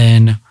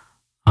than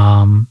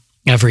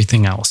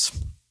everything else.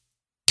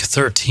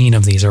 13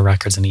 of these are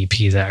records and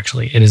EPs,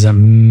 actually. It is a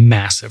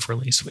massive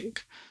release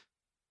week.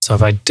 So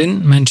if I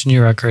didn't mention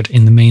your record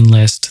in the main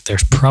list,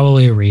 there's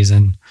probably a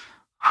reason,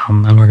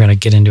 and we're going to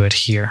get into it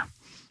here.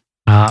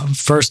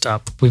 First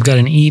up, we've got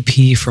an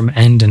EP from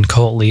End and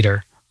Cult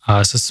Leader.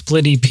 It's a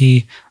split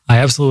EP. I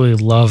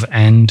absolutely love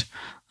End.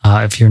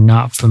 If you're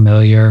not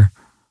familiar,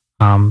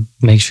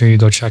 make sure you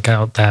go check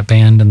out that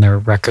band and their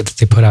record that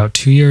they put out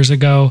 2 years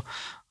ago.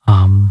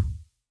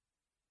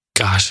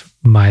 Gosh,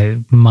 my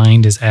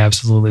mind is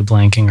absolutely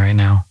blanking right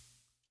now.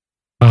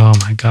 Oh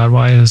my God,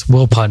 why is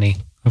Will Putney?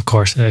 Of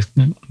course.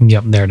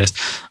 Yep, there it is.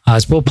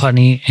 It's Will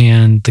Putney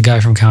and the guy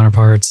from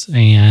Counterparts.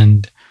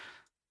 And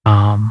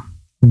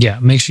yeah,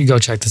 make sure you go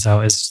check this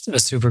out. It's a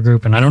super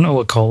group. And I don't know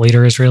what Cult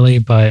Leader is really,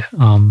 but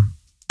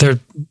there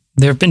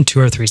have been 2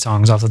 or 3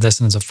 songs off of this,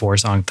 and it's a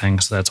 4-song thing.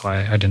 So that's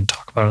why I didn't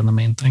talk about it in the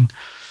main thing.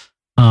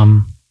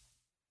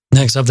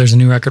 Next up, there's a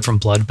new record from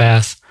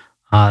Bloodbath.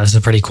 This is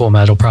a pretty cool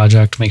metal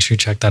project. Make sure you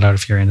check that out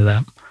if you're into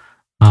that.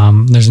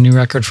 There's a new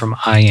record from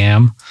I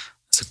Am.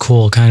 It's a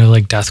cool kind of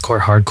like deathcore,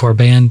 hardcore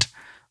band.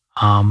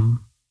 I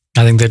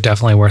think they're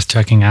definitely worth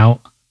checking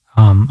out.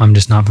 I'm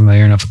just not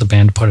familiar enough with the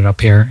band to put it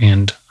up here,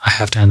 and I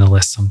have to end the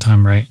list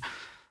sometime, right?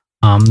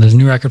 There's a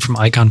new record from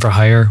Icon for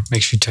Hire.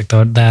 Make sure you check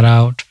that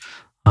out.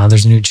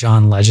 There's a new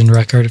John Legend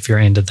record if you're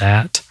into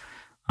that.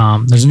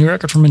 There's a new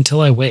record from Until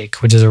I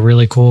Wake, which is a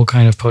really cool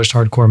kind of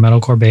post-hardcore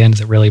metalcore band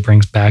that really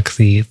brings back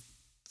the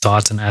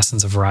thoughts and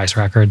essence of Rise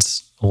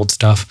Records, old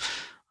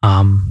stuff.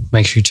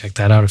 Make sure you check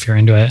that out if you're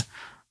into it.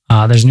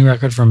 There's a new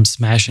record from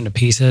Smash Into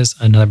Pieces,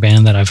 another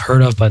band that I've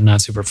heard of but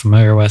not super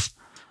familiar with.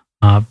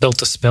 Built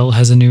to Spill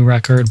has a new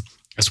record,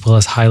 as well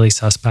as Highly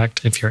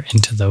Suspect if you're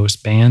into those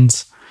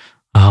bands.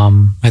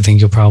 I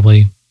think you'll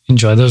probably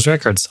enjoy those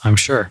records, I'm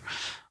sure.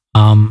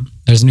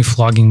 There's a new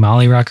Flogging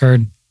Molly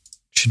record.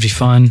 Should be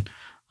fun.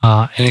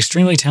 An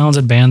extremely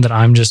talented band that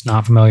I'm just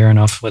not familiar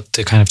enough with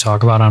to kind of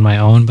talk about on my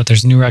own, but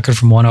there's a new record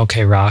from One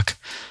OK Rock.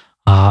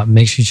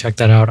 Make sure you check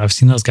that out. I've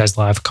seen those guys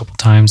live a couple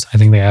times. I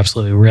think they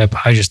absolutely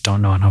rip. I just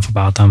don't know enough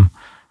about them.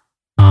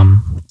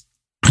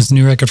 There's It's a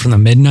new record from The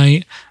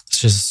Midnight. It's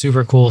just a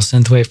super cool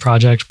synthwave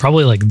project.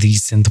 Probably like the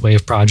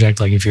synthwave project.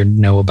 Like if you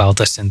know about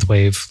the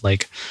synthwave,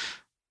 like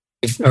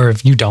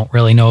if you don't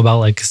really know about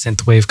like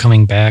synthwave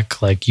coming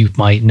back, like you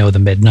might know The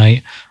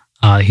Midnight.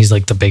 He's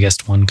like the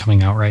biggest one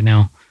coming out right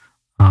now.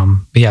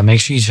 But yeah,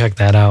 make sure you check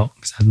that out.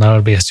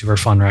 That'll be a super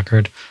fun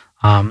record.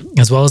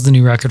 As well as the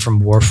new record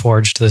from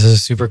Warforged. This is a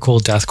super cool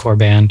deathcore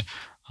band.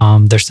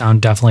 Their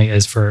sound definitely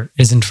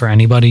isn't for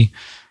anybody,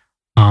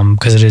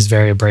 because it is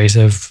very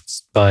abrasive,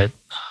 but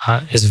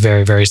it's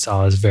very, very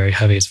solid. It's very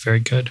heavy. It's very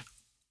good.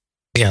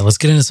 Yeah, let's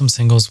get into some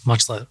singles.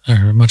 Much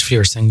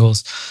fewer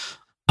singles.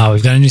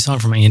 We've got a new song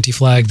from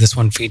Anti-Flag. This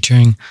one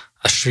featuring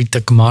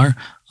Ashrita Kumar.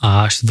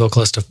 She's the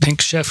vocalist of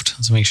Pink Shift.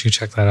 So make sure you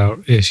check that out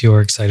if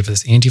you're excited for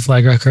this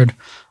Anti-Flag record.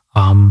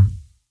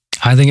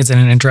 I think it's in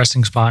an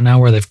interesting spot now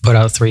where they've put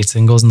out 3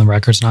 singles and the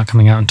record's not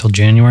coming out until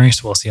January.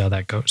 So we'll see how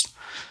that goes.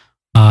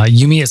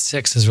 Yumi at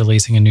 6 is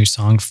releasing a new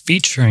song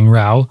featuring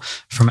Rao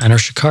from Enter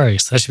Shikari.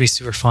 So that should be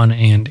super fun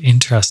and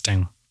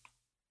interesting.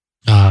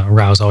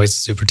 Rao's always a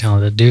super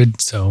talented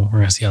dude, so we're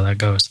going to see how that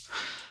goes.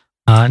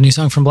 New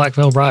song from Black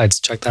Veil Brides.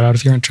 Check that out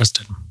if you're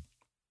interested.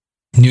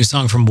 New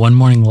song from One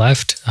Morning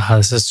Left.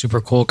 This is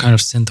super cool, kind of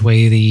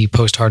synthwavey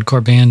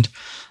post-hardcore band.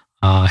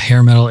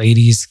 Hair metal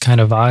 80s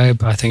kind of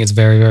vibe. I think it's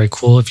very, very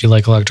cool if you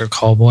like Electric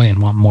Callboy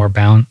and want more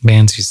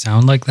bands who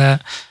sound like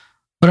that,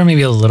 but are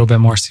maybe a little bit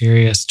more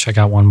serious. Check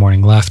out One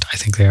Morning Left. I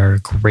think they are a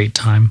great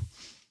time.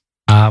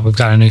 We've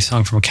got a new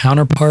song from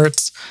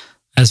Counterparts,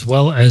 as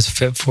well as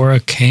Fit for a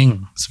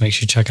King. So make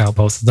sure you check out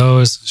both of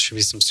those. Should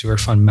be some super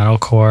fun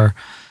metalcore,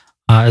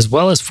 as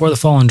well as For the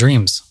Fallen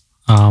Dreams.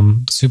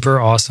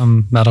 Super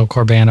awesome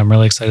metalcore band. I'm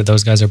really excited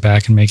those guys are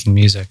back and making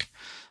music.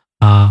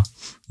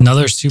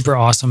 Another super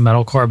awesome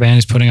metalcore band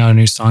is putting out a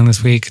new song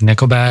this week,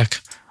 Nickelback.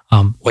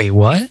 Wait,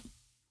 what?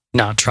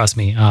 No, trust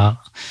me.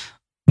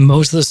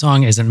 Most of the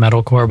song isn't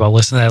metalcore, but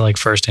listen to that like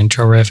first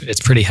intro riff.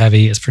 It's pretty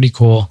heavy. It's pretty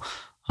cool.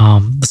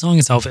 The song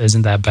itself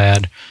isn't that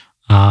bad.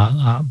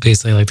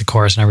 Basically like the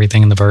chorus and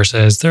everything and the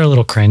verses, they're a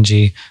little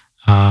cringy,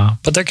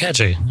 but they're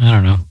catchy. I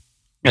don't know.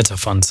 It's a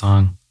fun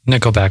song.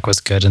 Nickelback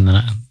was good. And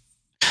then,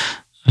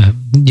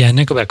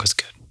 Nickelback was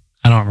good.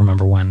 I don't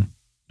remember when.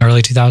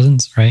 Early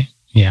 2000s, right?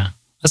 Yeah.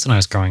 That's when I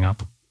was growing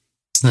up.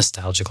 It's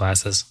nostalgia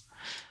glasses.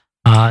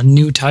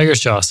 New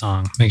Tiger's Jaw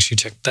song. Make sure you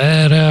check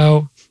that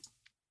out.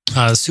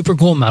 Super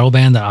cool metal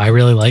band that I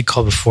really like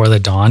called Before the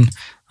Dawn.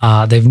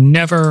 They've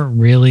never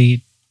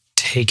really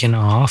taken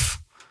off,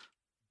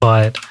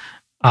 but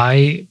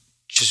I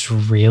just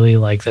really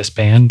like this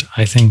band.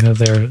 I think that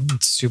they're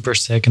super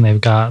sick and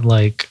they've got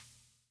like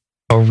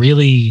a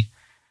really,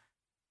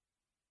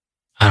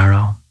 I don't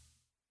know.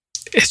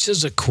 It's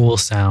just a cool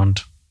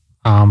sound.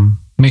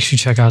 Make sure you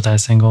check out that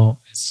single.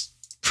 It's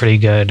pretty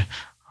good.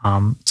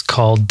 It's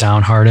called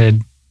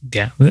Downhearted.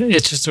 Yeah,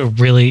 it's just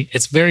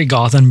it's very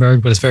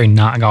Gothenburg, but it's very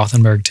not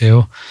Gothenburg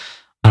too.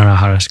 I don't know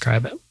how to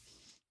describe it.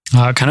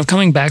 Kind of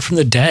coming back from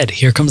the dead.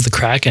 Here Comes the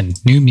Kraken.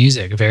 New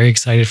music. Very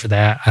excited for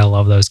that. I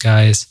love those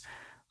guys.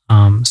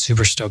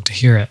 Super stoked to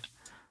hear it.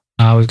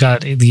 We've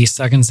got the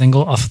second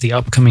single off of the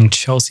upcoming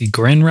Chelsea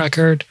Grin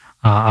record.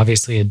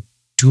 Obviously a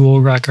dual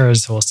record,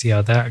 so we'll see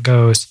how that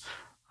goes.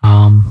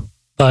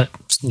 But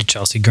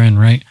Chelsea Grin,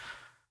 right?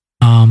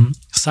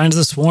 Signs of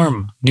the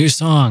Swarm, new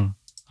song.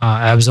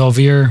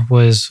 Absolver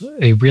was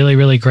a really,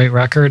 really great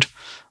record.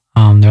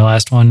 Their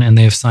last one, and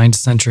they have signed to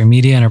Century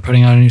Media and are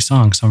putting out a new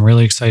song. So I'm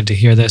really excited to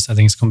hear this. I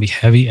think it's going to be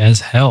heavy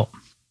as hell.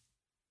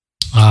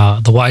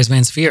 The Wise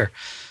Man's Fear,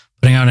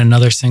 putting out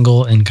another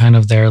single in kind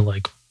of their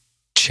like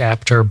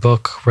chapter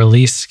book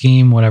release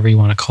scheme, whatever you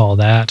want to call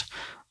that.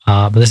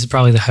 But this is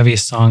probably the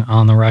heaviest song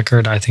on the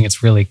record. I think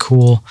it's really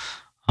cool.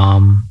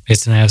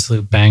 It's an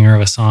absolute banger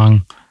of a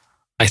song.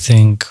 I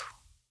think,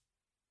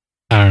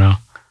 I don't know.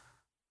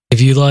 If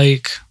you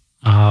like,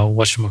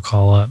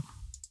 whatchamacallit,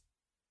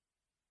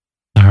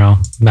 I don't know,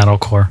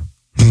 metalcore,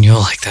 you'll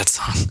like that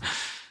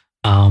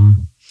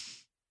song.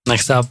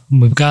 Next up,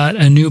 we've got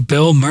a new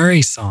Bill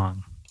Murray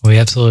song. We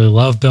absolutely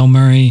love Bill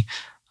Murray.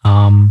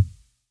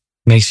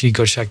 Make sure you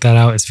go check that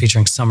out. It's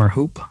featuring Summer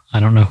Hoop. I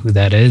don't know who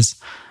that is.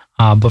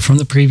 But from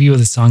the preview of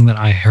the song that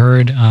I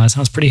heard, it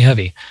sounds pretty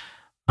heavy.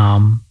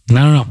 And I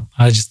don't know.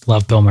 I just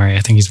love Bill Murray.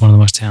 I think he's one of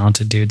the most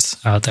talented dudes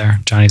out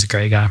there. Johnny's a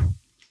great guy.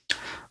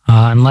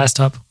 And last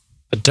up,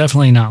 but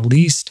definitely not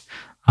least,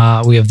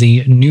 we have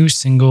the new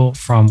single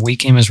from We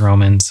Came as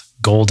Romans,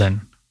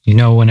 Golden. You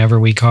know, whenever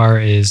We Car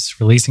is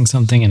releasing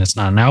something and it's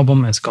not an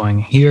album, it's going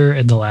here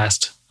at the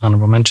last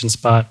honorable mention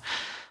spot.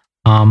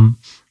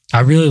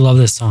 I really love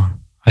this song.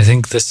 I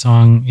think this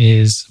song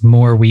is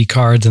more We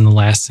Car than the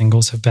last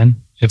singles have been,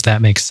 if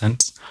that makes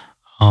sense.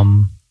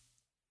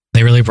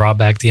 They really brought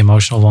back the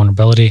emotional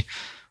vulnerability.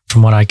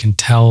 From what I can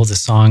tell, the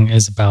song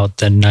is about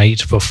the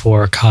night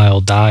before Kyle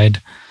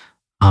died.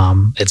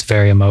 It's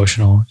very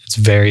emotional. It's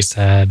very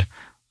sad.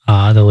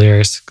 The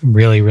lyrics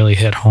really, really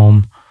hit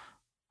home.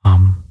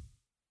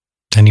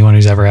 To anyone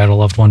who's ever had a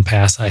loved one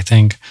pass, I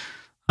think,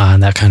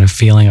 and that kind of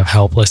feeling of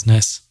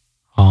helplessness.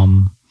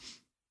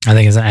 I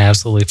think it's an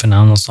absolutely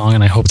phenomenal song,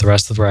 and I hope the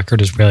rest of the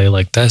record is really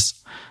like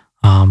this.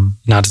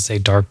 Not to say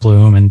Dark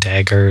Bloom and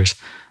Daggers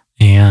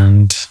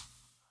and,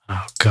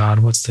 oh God,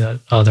 what's that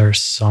other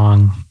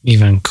song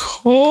even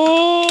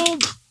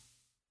called?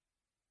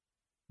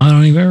 I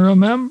don't even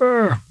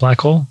remember.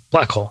 Black Hole?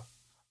 Black Hole.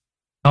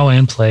 Oh,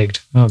 and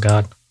Plagued. Oh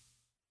God.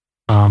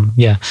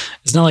 Yeah,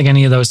 it's not like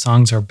any of those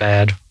songs are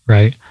bad,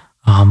 right?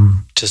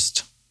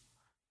 Just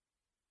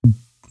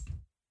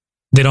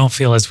they don't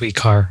feel as weak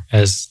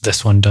as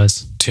this one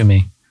does to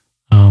me.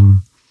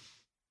 So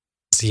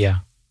yeah,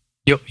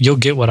 you'll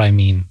get what I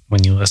mean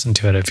when you listen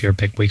to it if you're a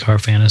big Weak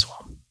Heart fan as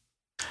well.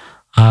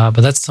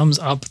 But that sums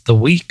up the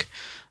week.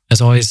 As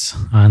always,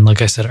 and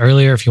like I said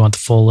earlier, if you want the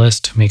full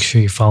list, make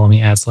sure you follow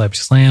me at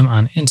SlappySlam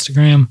on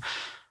Instagram.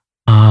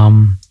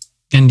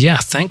 And yeah,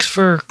 thanks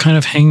for kind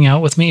of hanging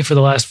out with me for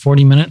the last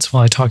 40 minutes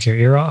while I talk your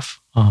ear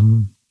off. I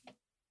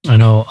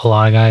know a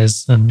lot of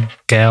guys and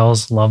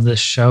gals love this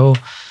show.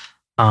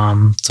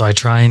 So I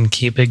try and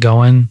keep it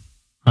going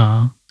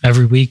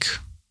every week.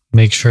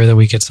 Make sure that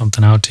we get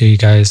something out to you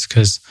guys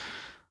because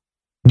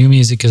new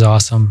music is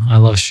awesome. I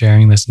love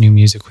sharing this new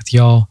music with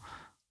y'all.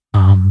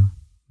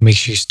 Make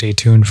sure you stay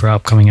tuned for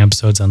upcoming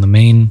episodes on the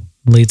main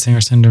Lead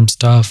Singer Syndrome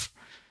stuff.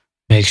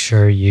 Make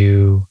sure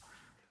you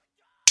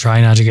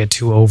try not to get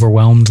too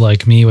overwhelmed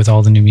like me with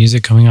all the new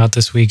music coming out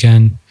this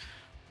weekend.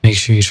 Make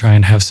sure you try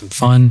and have some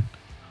fun.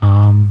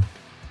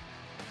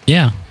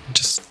 Yeah,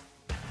 just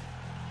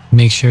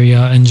make sure you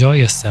enjoy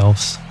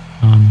yourselves.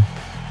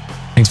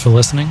 Thanks for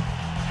listening.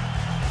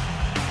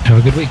 Have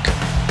a good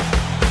week.